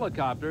the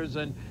helicopters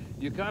and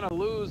you kind of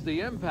lose the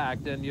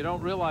impact and you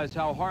don't realize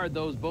how hard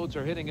those boats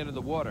are hitting into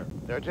the water.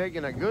 They're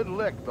taking a good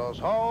lick. Those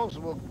hulls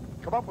will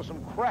come up with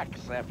some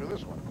cracks after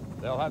this one.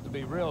 They'll have to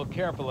be real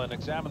careful and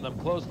examine them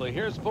closely.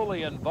 Here's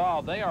Fully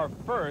Involved. They are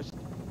first,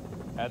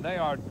 and they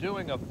are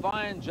doing a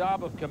fine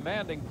job of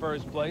commanding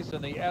 1st place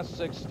in the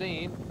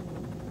S-16.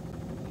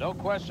 No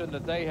question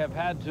that they have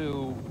had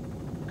to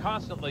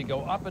constantly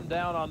go up and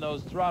down on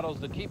those throttles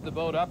to keep the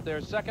boat up there.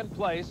 2nd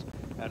place,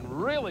 and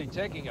really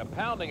taking a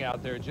pounding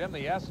out there, Jim,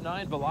 the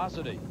S9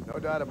 Velocity. No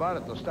doubt about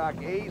it. The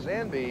Stock A's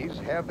and B's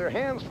have their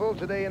hands full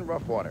today in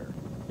rough water.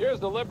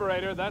 Here's the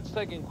Liberator. That's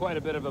taking quite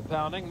a bit of a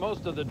pounding.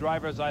 Most of the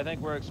drivers, I think,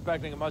 were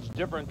expecting a much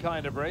different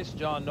kind of race.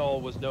 John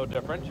Knoll was no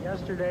different.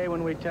 Yesterday,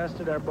 when we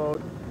tested our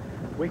boat,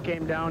 we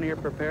came down here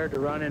prepared to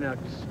run in a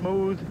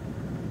smooth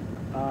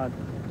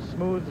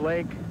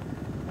lake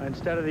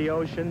instead of the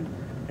ocean,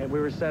 and we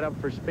were set up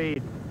for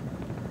speed.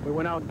 We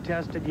went out and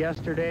tested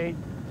yesterday,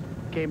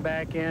 came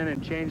back in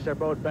and changed our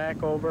boat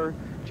back over,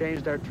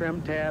 changed our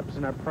trim tabs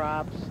and our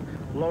props,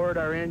 lowered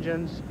our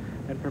engines,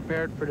 and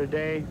prepared for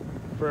today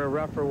for a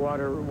rougher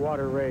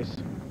water race.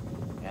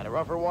 And a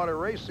rougher water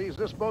race sees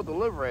this boat, the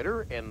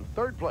Liberator, in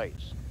 3rd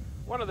place.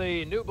 One of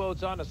the new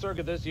boats on the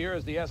circuit this year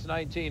is the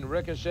S19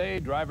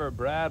 Ricochet. Driver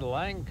Brad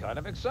Lang kind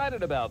of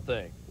excited about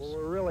things. Well,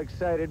 we're real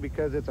excited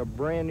because it's a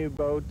brand new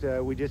boat.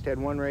 We just had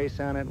 1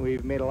 race on it.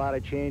 We've made a lot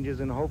of changes,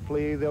 and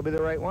hopefully they'll be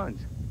the right ones.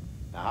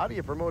 Now, how do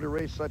you promote a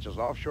race such as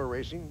offshore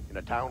racing in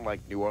a town like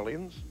New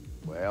Orleans?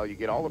 Well, you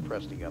get all the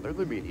press together,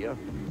 the media,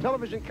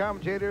 television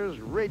commentators,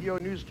 radio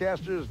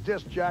newscasters,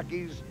 disc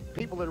jockeys,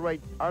 people that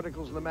write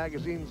articles in the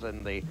magazines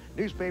and the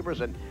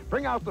newspapers, and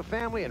bring out the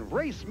family and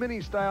race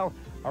mini style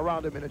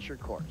around a miniature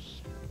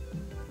course.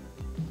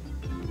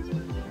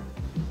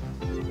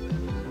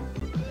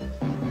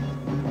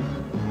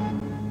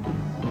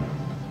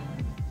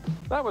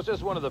 That was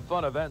just one of the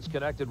fun events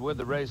connected with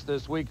the race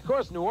this week. Of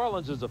course, New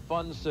Orleans is a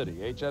fun city.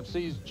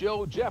 HFC's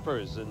Joe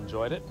Jeffers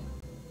enjoyed it.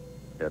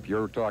 If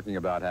you're talking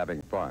about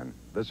having fun,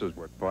 this is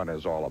what fun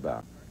is all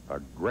about. A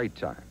great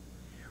time.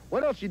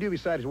 What else do you do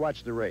besides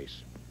watch the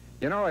race?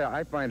 You know,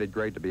 I find it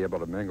great to be able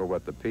to mingle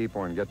with the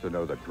people and get to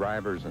know the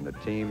drivers and the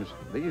teams.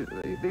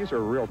 These are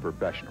real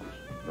professionals.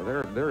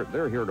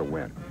 They're here to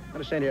win. I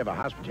understand you have a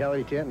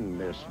hospitality tent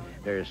and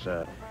there's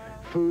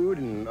food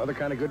and other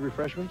kind of good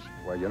refreshments?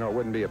 Well, you know, it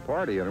wouldn't be a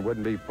party and it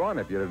wouldn't be fun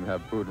if you didn't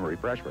have food and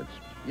refreshments.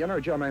 You know,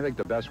 Jim, I think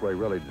the best way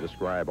really to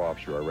describe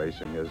offshore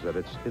racing is that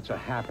it's a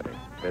happening.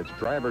 It's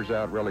drivers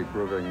out really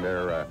proving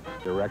their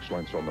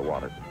excellence on the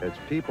water. It's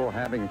people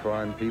having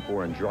fun,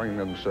 people enjoying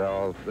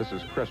themselves. This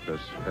is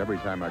Christmas every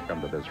time I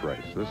come to this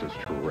race. This is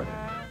terrific.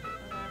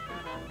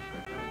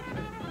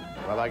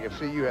 Well, I can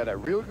see you had a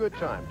real good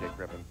time, Dick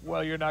Crippen.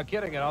 Well, you're not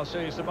kidding, and I'll show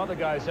you some other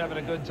guys having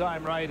a good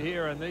time right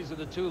here, and these are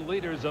the 2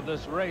 leaders of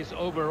this race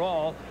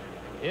overall.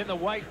 In the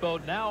white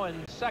boat, now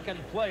in 2nd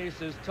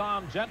place is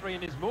Tom Gentry,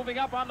 and he's moving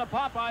up on the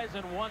Popeyes,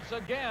 and once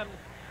again,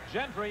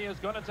 Gentry is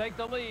going to take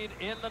the lead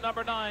in the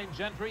number 9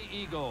 Gentry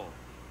Eagle.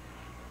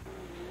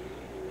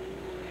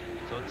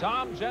 So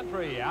Tom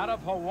Gentry out of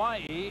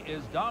Hawaii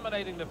is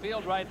dominating the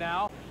field right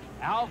now.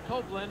 Al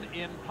Copeland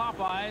in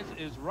Popeyes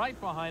is right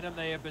behind him.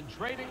 They have been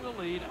trading the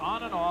lead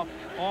on and off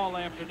all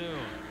afternoon.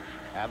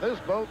 And this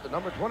boat, the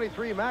number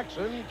 23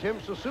 Maxon, Tim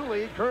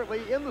Sasuli,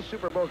 currently in the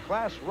Superboat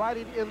class,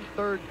 riding in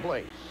 3rd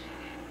place.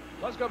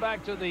 Let's go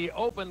back to the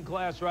open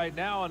class right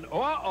now, and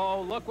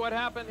uh-oh, look what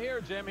happened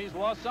here, Jim. He's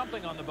lost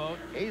something on the boat.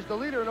 He's the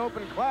leader in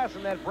open class,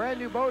 and that brand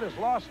new boat has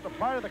lost a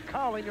part of the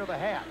cowling near the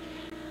hatch.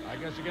 I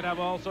guess you can have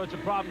all sorts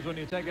of problems when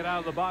you take it out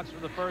of the box for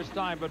the first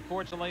time, but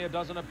fortunately it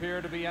doesn't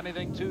appear to be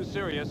anything too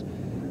serious.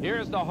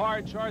 Here's the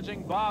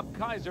hard-charging Bob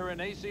Kaiser in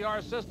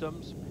ACR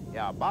Systems.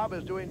 Yeah, Bob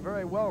is doing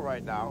very well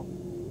right now.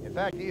 In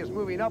fact, he is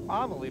moving up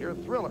on the leader,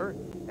 Thriller,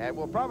 and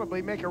will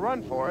probably make a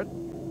run for it.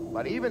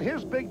 But even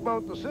his big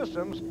boat, the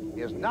Systems,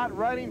 is not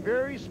riding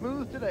very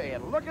smooth today.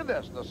 And look at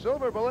this. The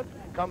Silver Bullet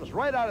comes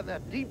right out of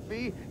that deep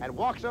V and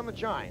walks on the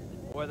chine.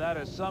 Boy, that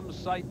is some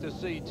sight to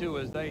see, too,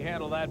 as they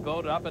handle that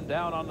boat up and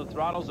down on the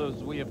throttles,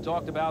 as we have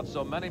talked about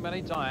so many,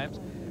 many times.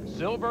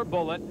 Silver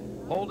Bullet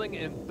holding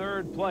in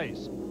third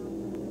place.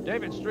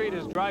 David Street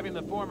is driving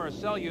the former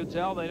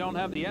Cellutel. They don't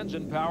have the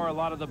engine power a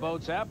lot of the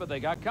boats have, but they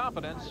got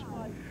confidence.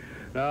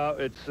 No,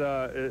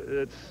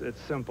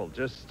 it's simple.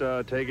 Just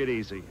take it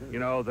easy. You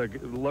know,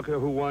 look at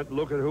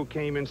who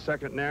came in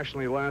second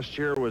nationally last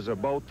year. Was a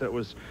boat that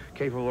was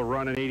capable of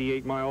running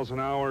 88 miles an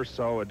hour.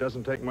 So it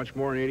doesn't take much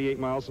more than 88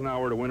 miles an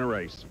hour to win a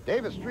race.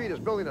 David Street is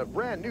building a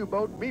brand new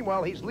boat.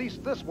 Meanwhile, he's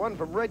leased this one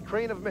from Red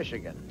Crane of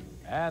Michigan.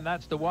 And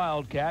that's the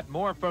Wildcat.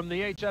 More from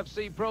the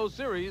HFC Pro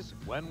Series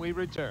when we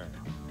return.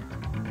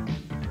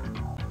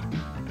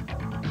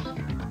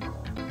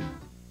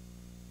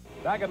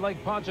 Back at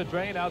Lake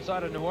Pontchartrain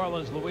outside of New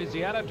Orleans,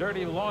 Louisiana,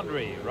 Dirty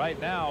Laundry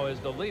right now is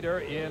the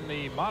leader in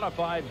the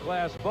modified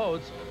class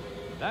boats.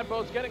 That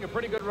boat's getting a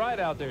pretty good ride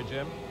out there,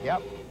 Jim.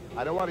 Yep.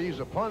 I don't want to use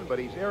a pun, but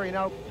he's airing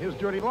out his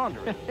dirty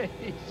laundry.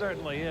 He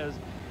certainly is.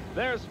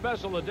 Their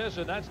special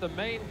edition, that's the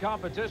main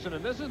competition,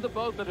 and this is the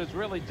boat that has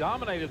really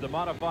dominated the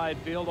modified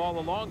field all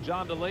along,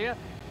 John D'Elia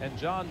and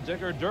John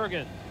Digger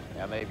Durgan.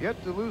 And they've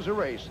yet to lose a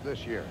race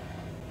this year.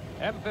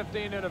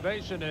 M15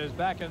 Innovation is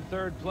back in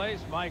third place.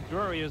 Mike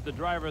Drury is the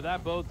driver of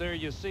that boat. There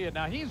you see it.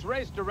 Now, he's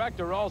race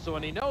director also,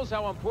 and he knows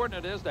how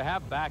important it is to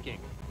have backing.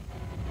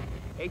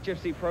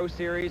 HFC Pro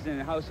Series and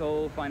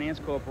Household Finance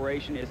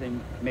Corporation is a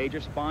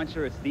major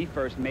sponsor. It's the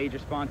first major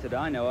sponsor that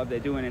I know of. They're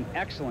doing an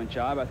excellent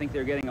job. I think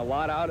they're getting a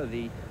lot out of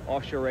the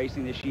offshore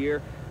racing this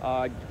year.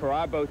 For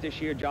our boat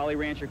this year, Jolly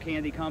Rancher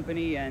Candy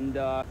Company and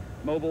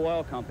Mobile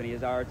Oil Company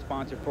is our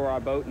sponsor for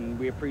our boat, and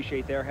we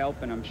appreciate their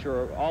help, and I'm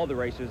sure all the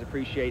racers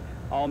appreciate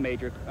all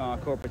major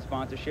corporate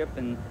sponsorship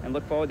and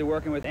look forward to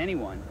working with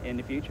anyone in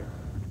the future.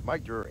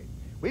 Mike Drury.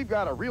 We've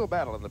got a real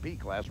battle in the P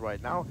class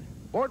right now.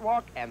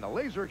 Boardwalk and the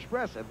Laser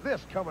Express, and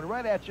this coming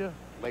right at you,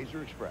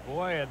 Laser Express.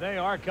 Boy, and they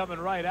are coming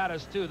right at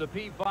us, too. The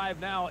P5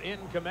 now in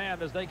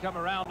command as they come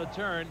around the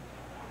turn.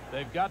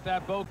 They've got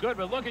that boat good,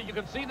 but look, you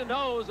can see the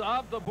nose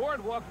of the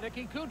Boardwalk,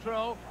 Nicky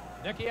Coutreau.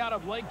 Nicky out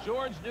of Lake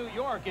George, New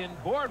York, in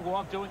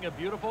Boardwalk, doing a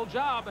beautiful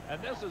job,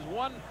 and this is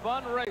one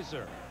fun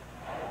racer.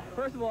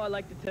 First of all, I'd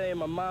like to tell you,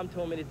 my mom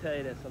told me to tell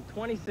you this. I'm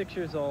 26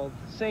 years old,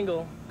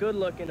 single,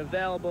 good-looking,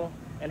 available,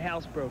 and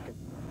housebroken.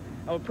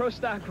 I'm a Pro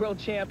Stock World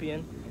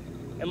Champion,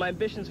 and my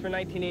ambitions for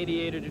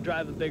 1988 are to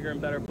drive a bigger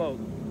and better boat.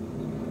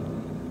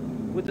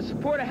 With the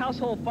support of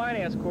Household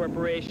Finance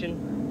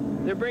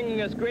Corporation, they're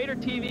bringing us greater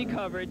TV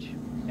coverage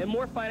and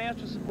more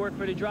financial support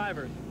for the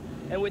drivers.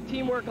 And with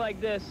teamwork like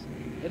this,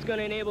 it's going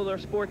to enable our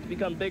sport to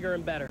become bigger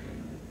and better.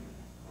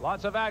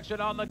 Lots of action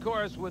on the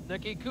course with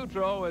Nicky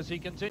Coutreau as he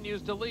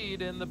continues to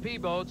lead in the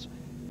P-boats.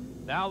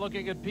 Now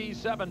looking at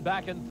P7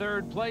 back in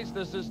third place.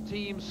 This is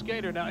Team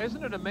Skater. Now,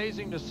 isn't it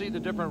amazing to see the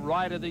different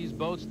ride of these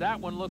boats? That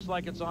one looks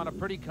like it's on a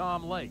pretty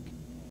calm lake.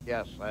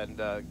 Yes, and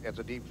it's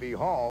a deep V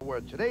haul, where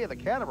today the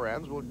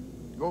catamarans will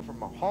go from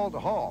hull to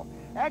hull.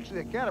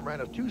 Actually, the catamaran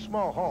has two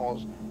small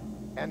hulls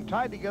and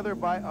tied together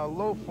by a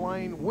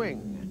low-flying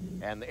wing.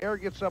 And the air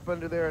gets up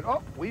under there, and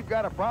oh, we've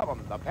got a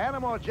problem. The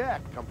Panama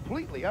Jack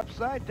completely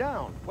upside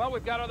down. Well,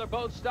 we've got other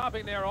boats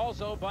stopping there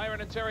also.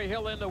 Byron and Terry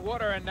Hill in the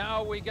water, and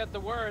now we get the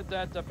word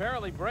that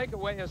apparently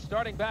Breakaway is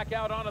starting back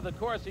out onto the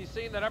course. He's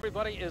seen that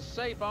everybody is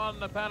safe on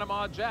the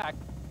Panama Jack.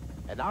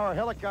 And now our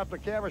helicopter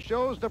camera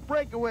shows the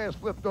Breakaway has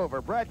flipped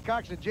over. Brad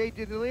Cox and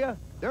J.D. D'Elia,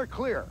 they're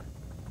clear.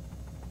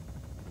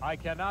 I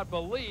cannot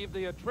believe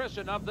the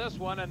attrition of this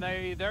one, and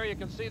there you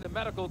can see the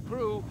medical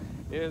crew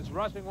is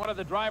rushing one of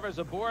the drivers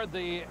aboard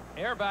the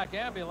airback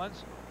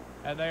ambulance,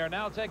 and they are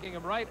now taking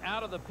him right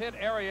out of the pit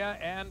area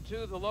and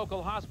to the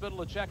local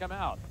hospital to check him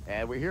out.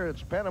 And we hear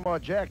it's Panama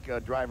Jack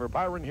driver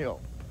Byron Hill.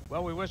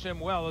 Well, we wish him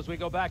well as we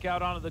go back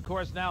out onto the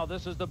course now.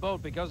 This is the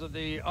boat because of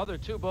the other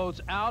two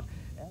boats out.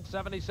 And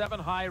 77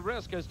 High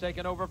Risk has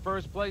taken over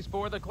first place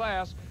for the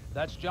class.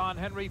 That's John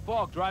Henry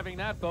Falk driving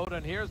that boat,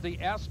 and here's the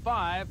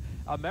S5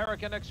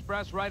 American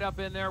Express right up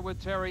in there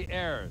with Terry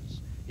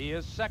Ayers. He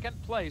is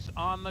second place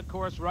on the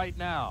course right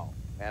now.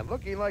 And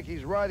looking like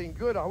he's riding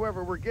good.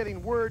 However, we're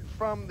getting word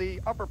from the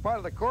upper part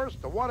of the course.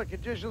 The water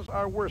conditions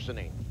are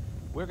worsening.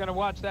 We're going to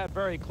watch that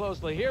very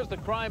closely. Here's the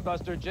crime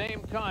buster,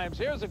 James Kimes.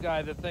 Here's a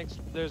guy that thinks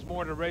there's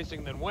more to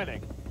racing than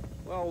winning.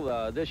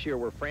 Well, this year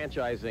we're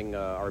franchising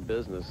our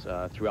business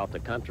throughout the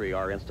country.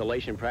 Our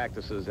installation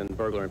practices in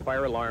burglar and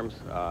fire alarms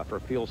for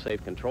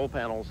fuel-safe control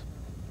panels.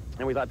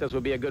 And we thought this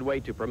would be a good way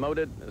to promote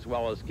it, as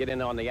well as get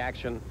in on the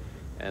action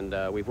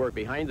And we've worked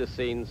behind the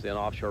scenes in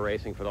offshore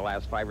racing for the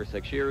last 5 or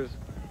 6 years,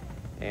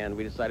 and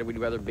we decided we'd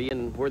rather be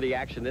in where the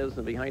action is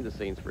than behind the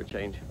scenes for a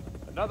change.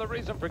 Another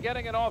reason for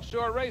getting in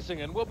offshore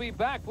racing, and we'll be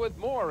back with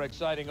more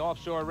exciting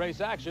offshore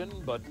race action,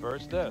 but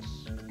first this.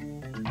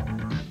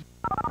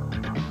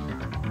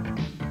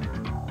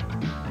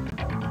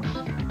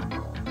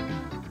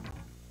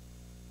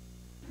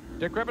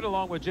 Dick Ribbett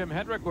along with Jim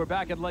Hendrick. We're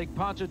back at Lake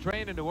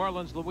Pontchartrain in New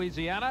Orleans,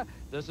 Louisiana.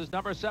 This is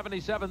number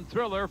 77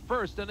 Thriller,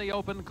 first in the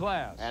open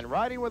class. And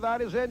riding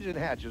without his engine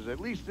hatches. At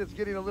least it's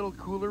getting a little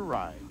cooler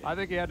ride. I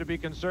think he had to be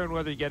concerned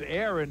whether he get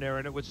air in there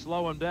and it would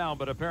slow him down,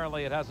 but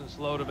apparently it hasn't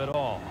slowed him at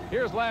all.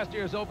 Here's last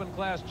year's open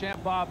class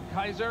champ Bob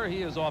Kaiser.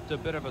 He is off to a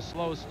bit of a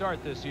slow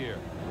start this year.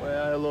 Well,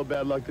 I had a little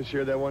bad luck this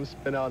year. That one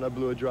spin out and I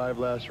blew a drive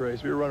last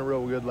race. We were running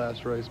real good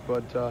last race,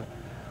 but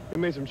we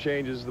made some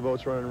changes. The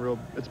boat's running real.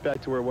 It's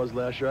back to where it was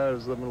last year. I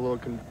was having a little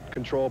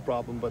control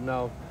problem, but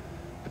now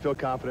I feel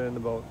confident in the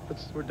boat.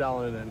 We're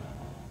dialing it in.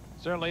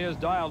 Certainly is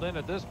dialed in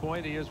at this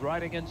point. He is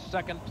riding in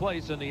second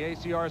place in the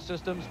ACR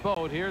Systems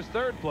boat. Here's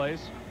third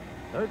place.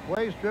 Third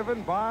place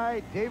driven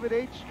by David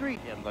H.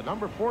 Street in the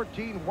number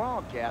 14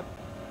 Wildcat.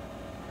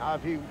 Now,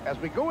 as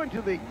we go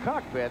into the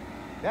cockpit,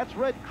 that's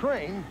Red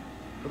Crane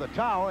with a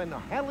towel and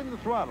handling the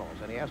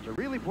throttles, and he has to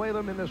really play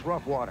them in this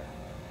rough water.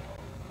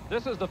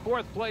 This is the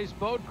fourth place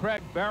boat,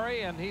 Craig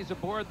Barry, and he's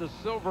aboard the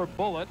Silver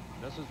Bullet.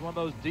 This is one of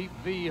those deep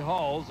V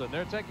hulls, and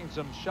they're taking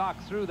some shock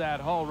through that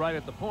hull right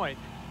at the point.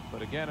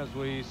 But again, as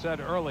we said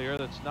earlier,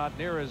 that's not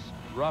near as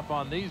rough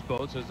on these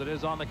boats as it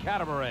is on the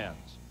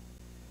catamarans.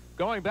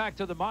 Going back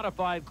to the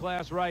modified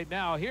class right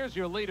now, here's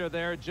your leader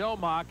there, Joe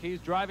Mock.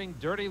 He's driving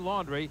Dirty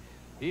Laundry.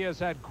 He has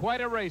had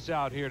quite a race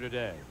out here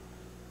today.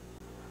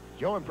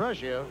 Joe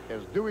Imprecia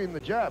is doing the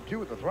job, too,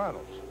 with the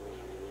throttles.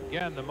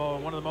 Again,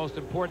 one of the most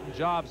important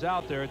jobs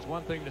out there. It's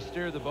one thing to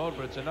steer the boat,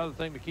 but it's another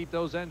thing to keep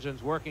those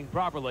engines working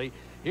properly.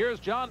 Here's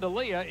John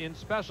D'Elia in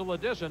special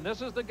edition.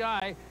 This is the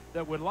guy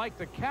that would like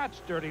to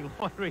catch Dirty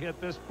Laundry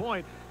at this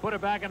point, put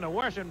it back in the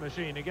washing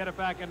machine and get it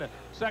back into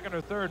second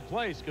or third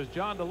place, because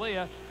John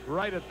D'Elia,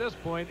 right at this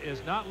point,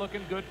 is not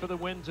looking good for the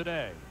win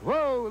today.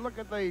 Whoa, look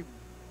at the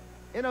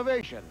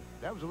innovation.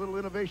 That was a little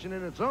innovation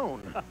in its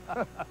own.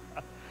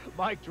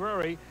 Mike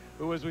Drury,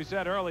 who, as we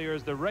said earlier,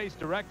 is the race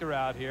director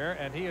out here,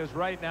 and he is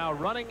right now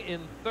running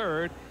in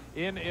third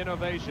in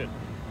innovation.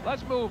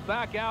 Let's move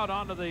back out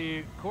onto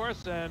the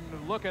course and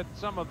look at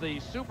some of the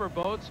super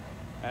boats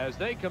as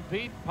they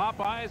compete.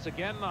 Popeyes,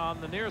 again,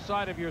 on the near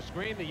side of your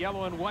screen, the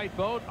yellow and white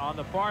boat. On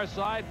the far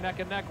side, neck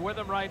and neck with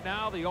them right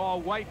now, the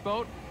all-white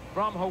boat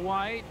from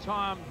Hawaii,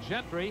 Tom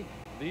Gentry.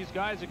 These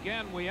guys,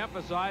 again, we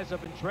emphasize,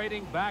 have been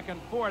trading back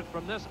and forth.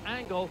 From this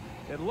angle,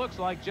 it looks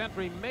like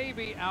Gentry may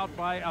be out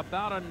by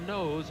about a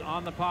nose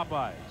on the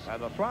Popeyes.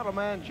 And the throttle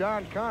man,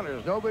 John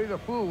Connors, nobody to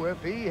fool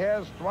with. He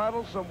has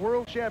throttled some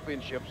world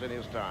championships in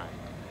his time.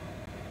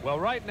 Well,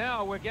 right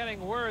now, we're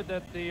getting word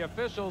that the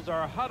officials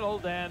are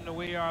huddled, and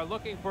we are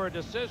looking for a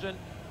decision.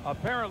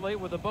 Apparently,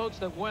 with the boats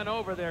that went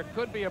over, there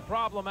could be a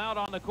problem out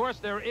on the course.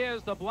 There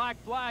is. The black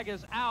flag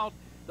is out.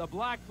 The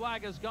black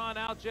flag has gone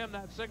out, Jim.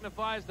 That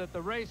signifies that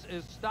the race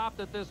is stopped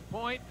at this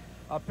point.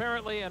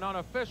 Apparently and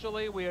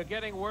unofficially, we are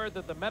getting word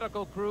that the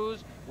medical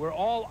crews were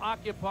all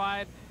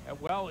occupied.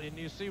 Well, and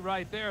you see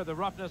right there the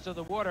roughness of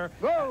the water.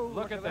 Whoa,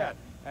 look at that.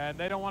 And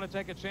they don't want to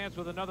take a chance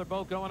with another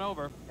boat going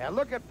over. And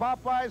look at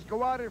Popeyes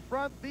go out in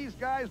front. These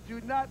guys do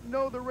not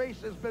know the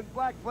race has been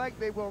black flagged.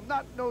 They will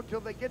not know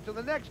till they get to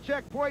the next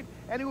checkpoint.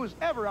 And who is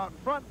ever out in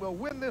front will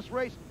win this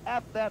race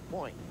at that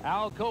point.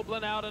 Al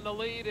Copeland out in the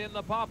lead in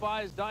the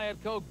Popeyes Diet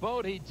Coke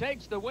boat. He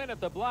takes the win at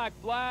the black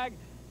flag.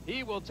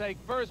 He will take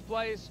first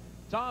place.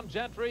 Tom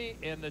Gentry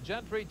in the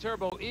Gentry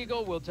Turbo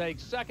Eagle will take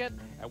second.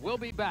 And we'll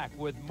be back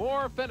with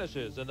more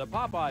finishes in the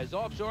Popeyes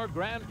Offshore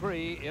Grand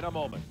Prix in a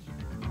moment.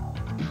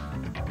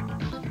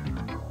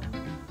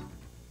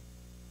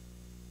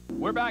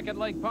 We're back at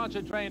Lake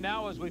Pontchartrain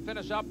now as we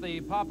finish up the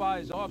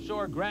Popeyes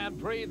Offshore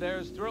Grand Prix.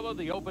 There's Thriller,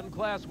 the open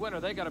class winner.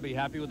 They got to be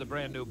happy with the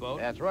brand new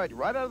boat. That's right.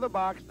 Right out of the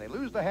box, they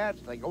lose the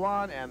hats, they go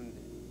on, and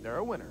they're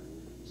a winner.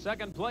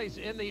 Second place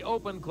in the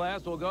open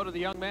class will go to the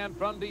young man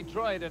from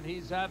Detroit, and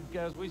he's had,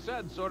 as we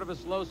said, sort of a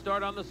slow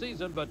start on the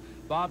season, but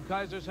Bob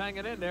Kaiser's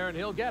hanging in there, and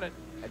he'll get it.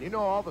 And you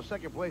know, all the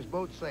second place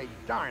boats say,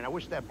 darn, I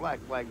wish that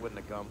black flag wouldn't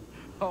have come.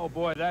 Oh,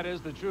 boy, that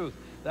is the truth.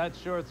 That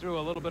sure threw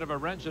a little bit of a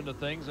wrench into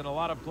things and a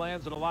lot of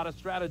plans and a lot of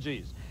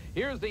strategies.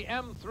 Here's the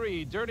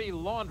M3 Dirty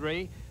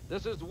Laundry.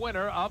 This is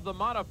winner of the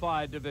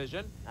modified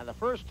division. And the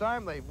first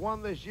time they've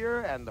won this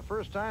year, and the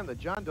first time that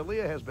John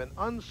D'Elia has been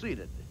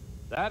unseated.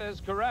 That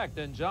is correct,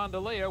 and John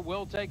D'Elia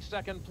will take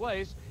second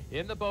place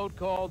in the boat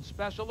called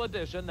Special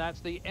Edition. That's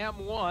the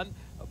M1,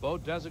 a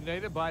boat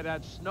designated by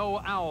that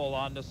snow owl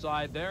on the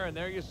side there. And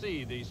there you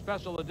see the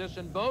Special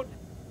Edition boat.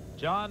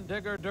 John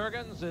Digger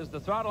Durgans is the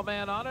throttle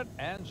man on it,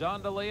 and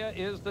John D'Elia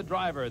is the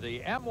driver. The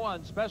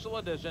M1 Special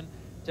Edition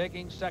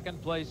taking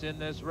second place in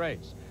this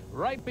race.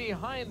 Right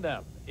behind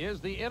them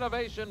is the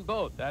Innovation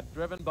boat. That's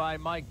driven by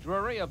Mike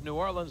Drury of New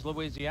Orleans,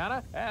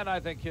 Louisiana, and I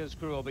think his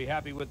crew will be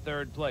happy with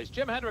third place.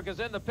 Jim Hendrick is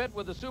in the pit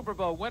with the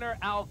Superboat winner,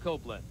 Al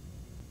Copeland.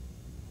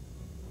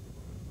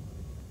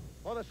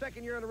 Well, the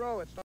second year in a row,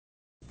 it's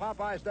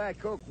Popeyes Diet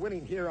Coke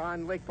winning here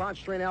on Lake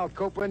Pontchartrain. Al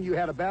Copeland, you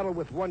had a battle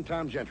with one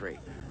Tom Gentry.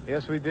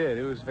 Yes, we did.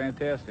 It was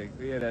fantastic.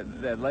 We had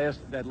that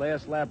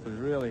last lap was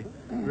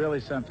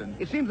really something.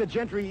 It seems that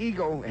Gentry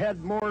Eagle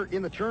had more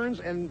in the turns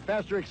and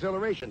faster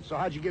acceleration. So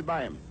how'd you get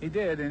by him? He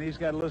did, and he's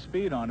got a little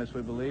speed on us,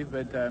 we believe.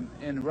 But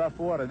in rough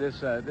water,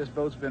 this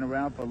boat's been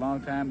around for a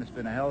long time. It's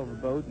been a hell of a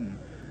boat, and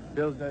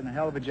Bill's done a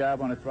hell of a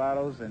job on the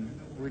throttles, and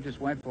we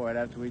just went for it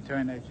after we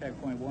turned that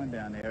checkpoint 1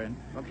 down there. And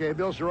okay,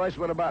 Bill Royce,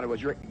 what about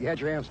it? You had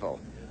your hands full?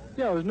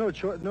 Yeah, there was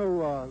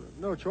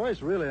no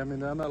choice really. I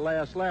mean, on that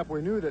last lap,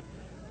 we knew that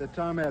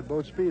Tom had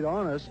boat speed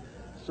on us,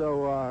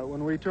 so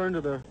when we turned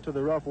to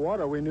the rough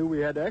water, we knew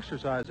we had to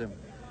exercise him,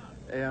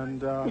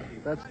 and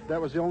that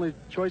was the only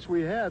choice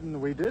we had,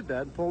 and we did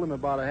that and pulled him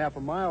about a half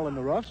a mile in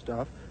the rough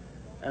stuff.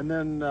 And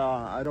then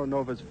I don't know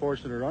if it's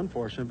fortunate or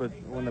unfortunate, but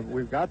when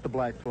we got the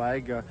black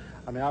flag,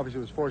 I mean, obviously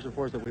it was fortunate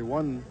for us that we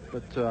won,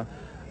 but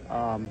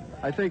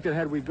I think that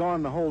had we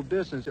gone the whole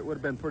distance, it would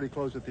have been pretty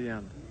close at the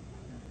end.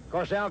 Of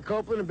course, Al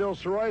Copeland and Bill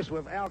Royce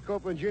with Al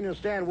Copeland Jr. and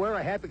Stan Ware,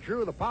 a happy crew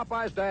of the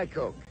Popeyes Diet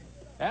Coke.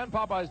 And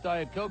Popeyes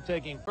Diet Coke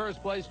taking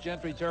first place,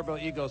 Gentry Turbo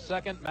Ego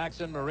second,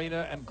 Maxon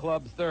Marina and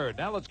Club third.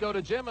 Now let's go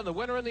to Jim and the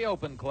winner in the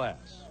open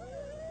class.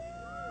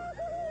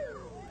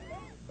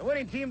 The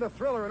winning team, the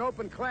Thriller in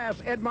open class,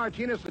 Ed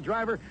Martinez, the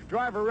driver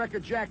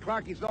record, Jack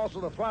Clark, he's also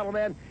the throttle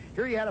man.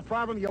 Here you had a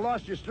problem, you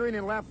lost your steering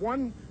in lap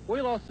 1.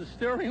 We lost the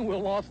steering, we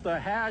lost the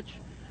hatch.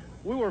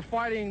 We were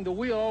fighting the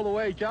wheel all the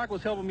way. Jack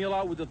was helping me a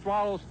lot with the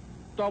throttles,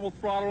 double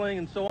throttling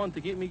and so on to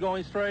keep me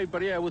going straight.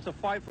 But yeah, it was a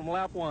fight from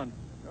lap 1.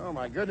 Oh,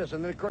 my goodness.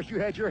 And then, of course, you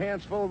had your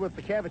hands full with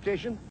the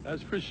cavitation.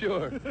 That's for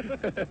sure.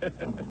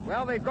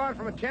 Well, they've gone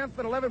from a 10th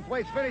and 11th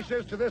place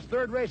finishes to this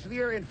third race of the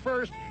year in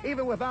first,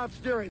 even without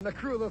steering, the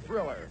crew of the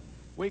Thriller.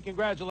 We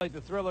congratulate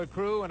the Thriller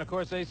crew, and, of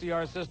course,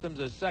 ACR Systems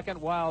is second,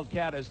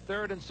 Wildcat is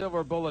third, and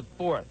Silver Bullet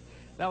fourth.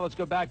 Now let's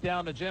go back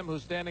down to Jim,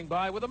 who's standing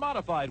by with the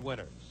modified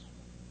winners.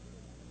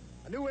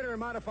 A new winner in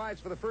modifieds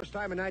for the first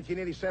time in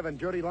 1987,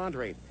 Dirty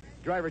Laundry.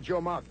 Driver Joe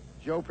Mock.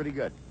 Joe, pretty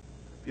good.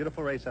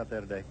 Beautiful race out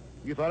there today.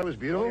 You thought it was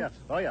beautiful? Oh, yes.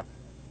 Oh, yeah.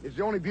 It's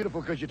only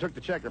beautiful because you took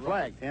the checker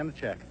flag. And the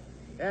check.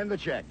 And the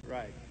check.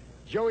 Right.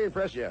 Joey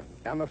impressed you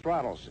on the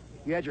throttles.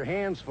 You had your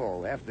hands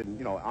full after,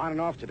 on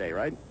and off today,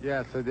 right?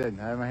 Yes, I did.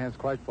 I had my hands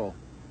quite full.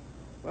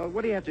 Well,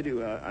 what do you have to do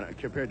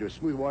compared to a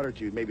smooth water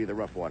to maybe the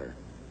rough water?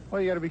 Well,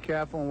 you got to be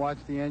careful and watch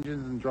the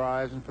engines and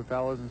drives and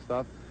propellers and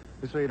stuff.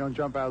 This way you don't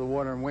jump out of the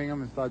water and wing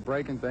them and start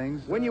breaking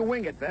things. When you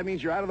wing it, that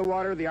means you're out of the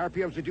water, the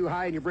RPMs are too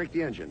high, and you break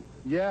the engine.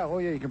 Yeah, oh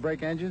yeah, you can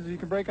break engines, you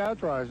can break out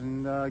drives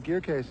and gear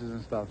cases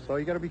and stuff. So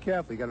you got to be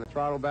careful. You got to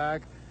throttle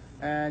back,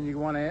 and you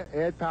want to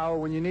add power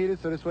when you need it,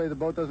 so this way the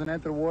boat doesn't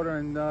enter the water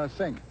and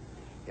sink.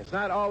 It's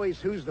not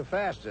always who's the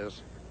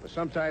fastest, but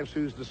sometimes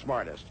who's the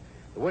smartest.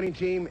 The winning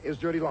team is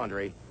Dirty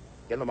Laundry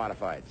in the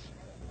modifieds.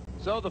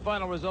 So the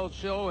final results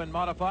show in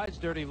modifieds,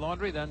 Dirty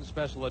Laundry, then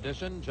Special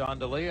Edition, John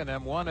DeLee, an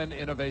M1, and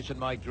Innovation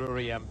Mike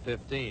Drury,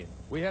 M15.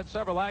 We had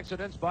several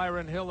accidents.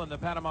 Byron Hill in the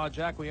Panama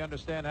Jack, we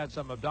understand, had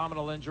some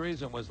abdominal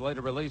injuries and was later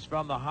released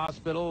from the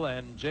hospital,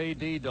 and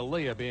J.D.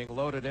 DeLea being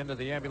loaded into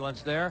the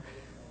ambulance there.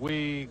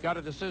 We got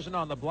a decision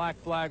on the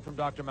black flag from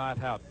Dr. Matt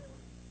Houghton.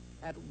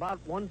 At about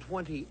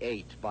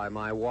 1:28 by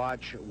my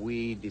watch,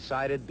 we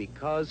decided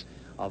because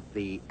of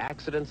the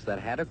accidents that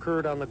had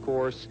occurred on the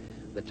course,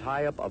 the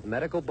tie-up of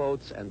medical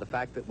boats, and the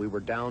fact that we were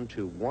down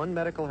to one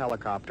medical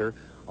helicopter,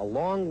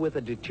 along with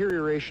a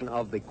deterioration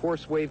of the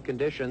course wave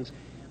conditions,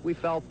 we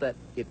felt that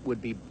it would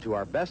be to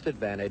our best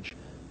advantage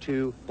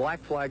to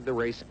black flag the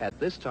race at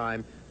this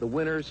time. The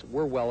winners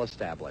were well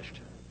established.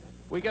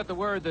 We get the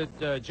word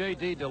that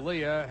J.D.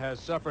 DeLea has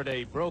suffered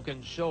a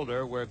broken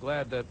shoulder. We're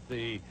glad that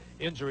the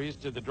injuries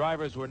to the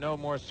drivers were no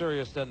more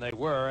serious than they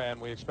were,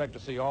 and we expect to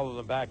see all of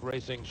them back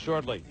racing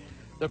shortly.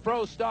 The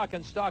Pro Stock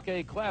and Stock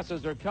A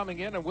classes are coming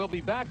in, and we'll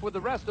be back with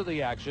the rest of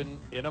the action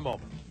in a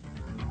moment.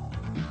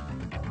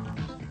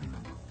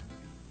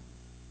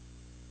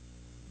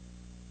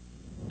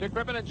 Dick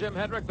Crippen and Jim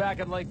Hedrick back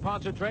at Lake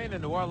Pontchartrain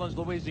in New Orleans,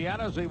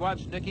 Louisiana, as we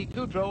watch Nicky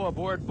Coutreau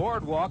aboard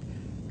Boardwalk,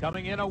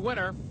 coming in a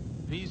winner,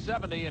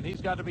 P70, and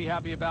he's got to be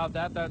happy about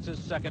that. That's his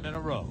second in a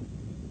row.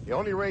 The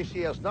only race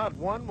he has not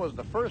won was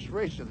the first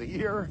race of the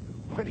year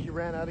when he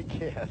ran out of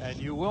gas. And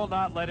you will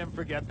not let him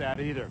forget that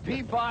either.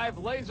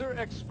 P5 Laser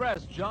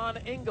Express, John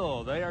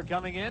Engel. They are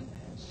coming in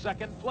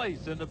second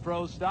place in the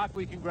Pro Stock.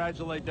 We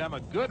congratulate them. A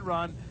good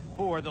run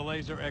for the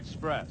Laser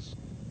Express.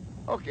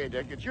 Okay,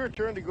 Dick, it's your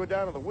turn to go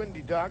down to the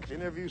Windy Docks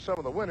and interview some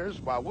of the winners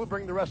while we'll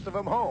bring the rest of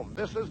them home.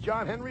 This is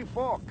John Henry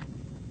Falk.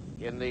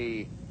 In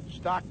the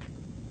Stock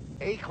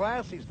A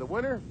class, he's the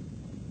winner.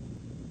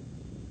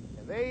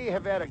 And they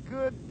have had a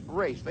good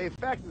race. They, in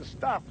fact,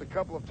 stopped a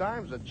couple of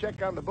times to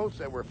check on the boats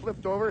that were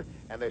flipped over,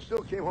 and they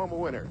still came home a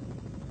winner.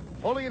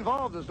 Fully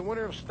involved is the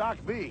winner of Stock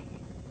B.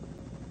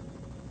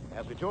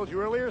 As we told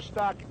you earlier,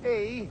 Stock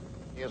A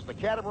is the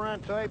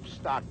catamaran type.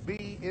 Stock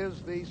B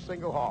is the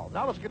single hull.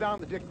 Now let's get down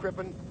to Dick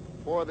Crippen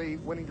for the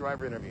winning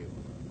driver interview.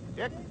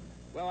 Dick?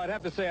 Well, I'd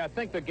have to say I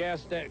think the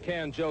gas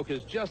can joke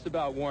is just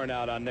about worn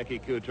out on Nicky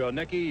Coutreau.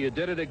 Nicky, you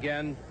did it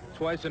again.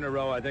 twice in a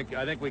row, I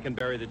think we can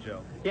bury the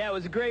joke. Yeah, it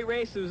was a great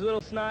race. It was a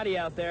little snotty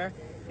out there.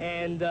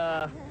 And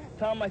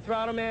Tom, my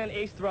throttle man,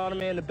 ace throttle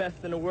man, the best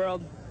in the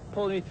world,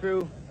 pulled me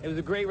through. It was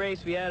a great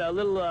race. We had a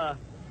little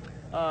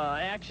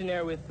action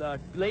there with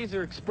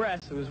Laser Express.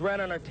 It was right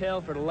on our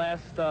tail for the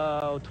last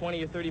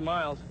 20 or 30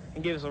 miles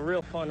and gave us a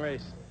real fun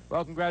race.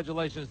 Well,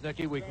 congratulations,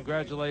 Nicky. We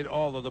congratulate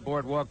all of the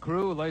Boardwalk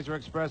crew. Laser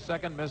Express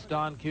second, Miss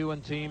Don Q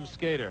and Team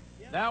Skater.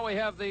 Now we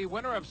have the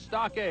winner of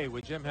Stock A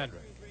with Jim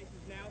Hendrick.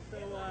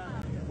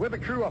 With a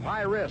crew of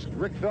high risk,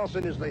 Rick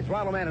Felson is the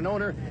throttle man and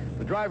owner.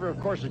 The driver, of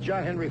course, is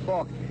John Henry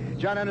Falk.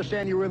 John, I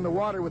understand you were in the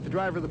water with the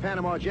driver of the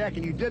Panama Jack,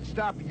 and you did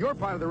stop your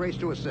part of the race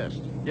to assist.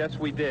 Yes,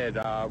 we did.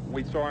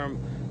 We saw him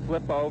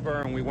flip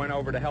over, and we went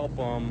over to help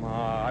him.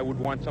 I would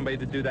want somebody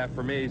to do that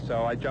for me,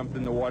 so I jumped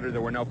in the water.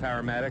 There were no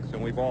paramedics,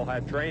 and we've all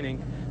had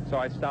training, so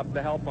I stopped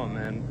to help him,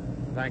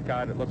 and thank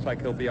God it looks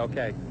like he'll be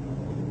okay.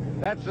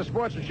 That's the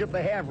sportsmanship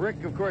they have.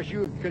 Rick, of course,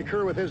 you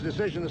concur with his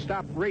decision to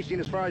stop racing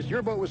as far as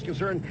your boat was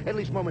concerned, at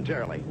least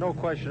momentarily. No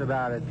question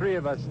about it. 3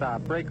 of us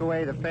stopped.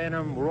 Breakaway, the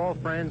Phantom, we're all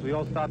friends. We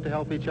all stopped to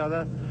help each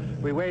other.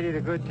 We waited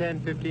a good 10,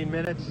 15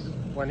 minutes.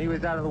 When he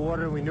was out of the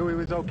water, we knew he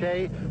was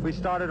okay. We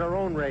started our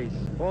own race,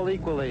 all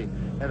equally,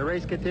 and the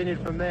race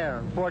continued from there.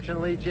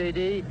 Unfortunately,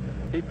 JD,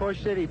 he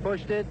pushed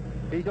it.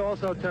 He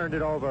also turned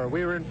it over.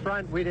 We were in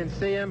front. We didn't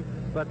see him,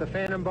 but the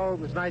Phantom boat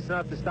was nice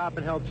enough to stop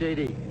and help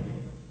JD.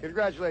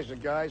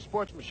 Congratulations, guys.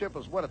 Sportsmanship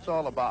is what it's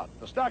all about.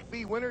 The Stock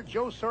B winner,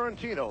 Joe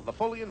Sorrentino, the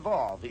fully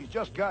involved. He's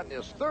just gotten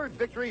his 3rd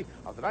victory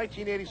of the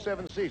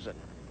 1987 season.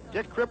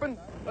 Dick Crippen?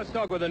 Let's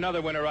talk with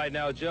another winner right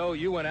now, Joe.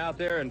 You went out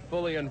there and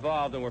fully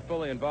involved, and were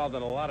fully involved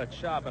in a lot of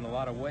chop and a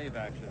lot of wave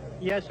action.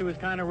 Yes, it was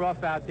kind of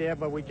rough out there,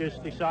 but we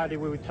just decided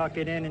we would tuck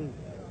it in and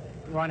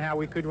run how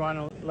we could run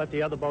and let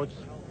the other boats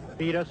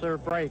beat us or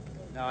break.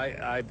 Now,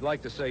 I'd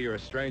like to say you're a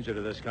stranger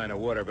to this kind of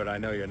water, but I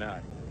know you're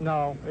not.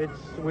 No,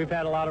 we've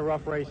had a lot of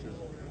rough races.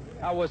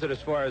 How was it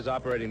as far as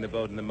operating the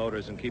boat and the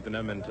motors and keeping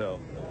them in tow?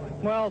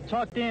 Well,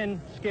 tucked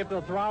in, Skip,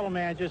 the throttle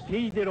man,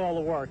 he did all the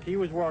work. He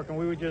was working.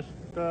 We were just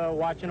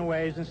watching the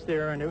waves and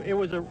steering. It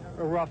was a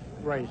rough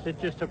race.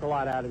 It just took a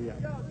lot out of you.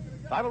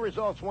 Final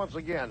results once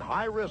again.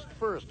 High Risk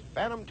first,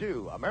 Phantom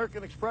 2,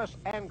 American Express,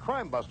 and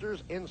Crime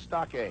Busters in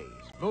Stock A.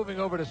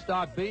 Moving over to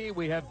Stock B,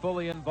 we had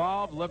Fully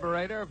Involved,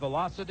 Liberator,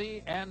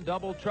 Velocity, and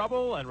Double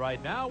Trouble. And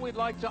right now, we'd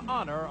like to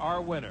honor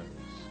our winners.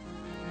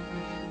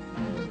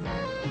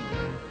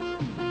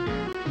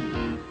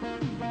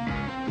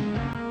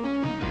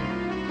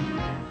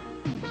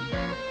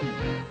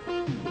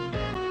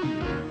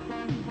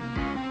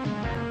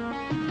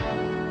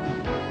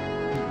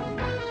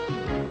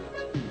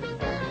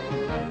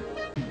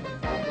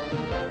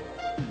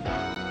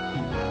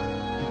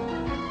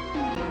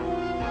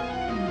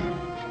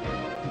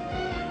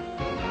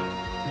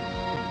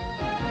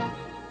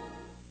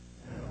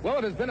 Well,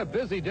 it has been a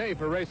busy day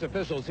for race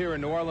officials here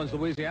in New Orleans,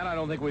 Louisiana. I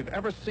don't think we've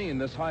ever seen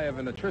this high of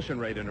an attrition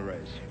rate in a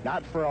race.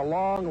 Not for a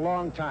long,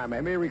 long time. I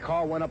may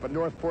recall one up in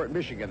Northport,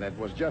 Michigan that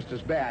was just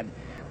as bad.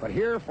 But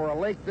here, for a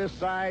lake this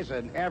size,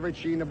 an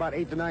averaging about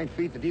 8 to 9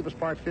 feet, the deepest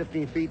part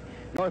 15 feet,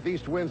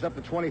 northeast winds up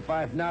to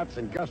 25 knots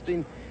and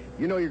gusting,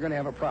 you know you're going to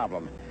have a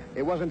problem.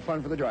 It wasn't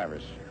fun for the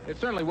drivers. It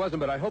certainly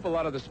wasn't, but I hope a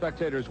lot of the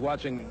spectators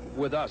watching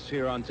with us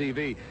here on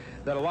TV,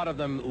 that a lot of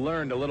them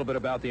learned a little bit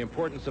about the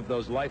importance of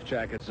those life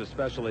jackets,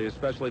 especially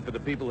for the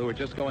people who are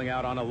just going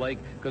out on a lake,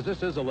 because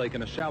this is a lake,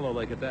 and a shallow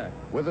lake at that.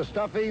 With the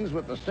stuffings,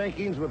 with the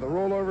sinkings, with the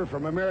rollover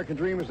from American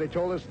Dreamers, they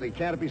told us the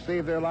canopy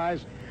saved their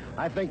lives.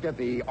 I think that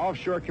the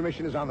Offshore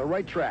Commission is on the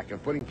right track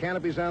of putting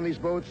canopies on these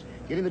boats,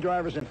 getting the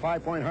drivers in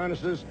 5-point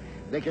harnesses.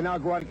 They can now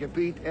go out and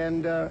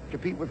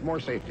compete with more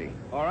safety.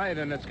 All right,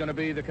 and it's going to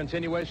be the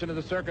continuation of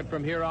the circuit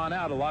from here on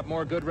out. A lot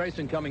more good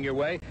racing coming your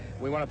way.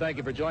 We want to thank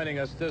you for joining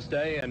us this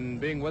day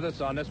and being with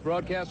us on this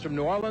broadcast from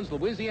New Orleans,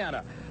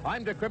 Louisiana.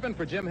 I'm Dick Crippen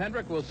for Jim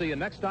Hendrick. We'll see you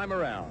next time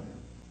around.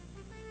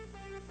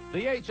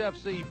 The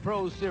HFC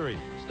Pro Series,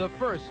 the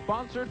first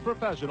sponsored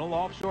professional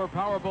offshore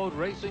powerboat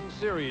racing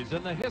series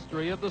in the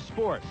history of the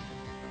sport.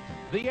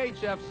 The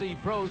HFC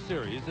Pro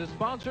Series is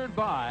sponsored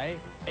by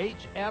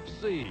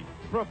HFC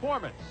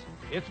Performance.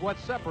 It's what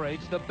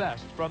separates the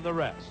best from the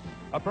rest.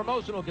 A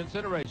promotional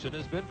consideration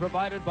has been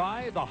provided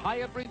by the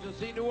Hyatt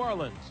Regency New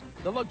Orleans,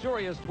 the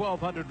luxurious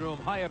 1,200-room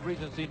Hyatt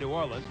Regency New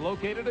Orleans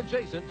located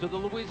adjacent to the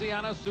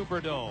Louisiana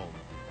Superdome.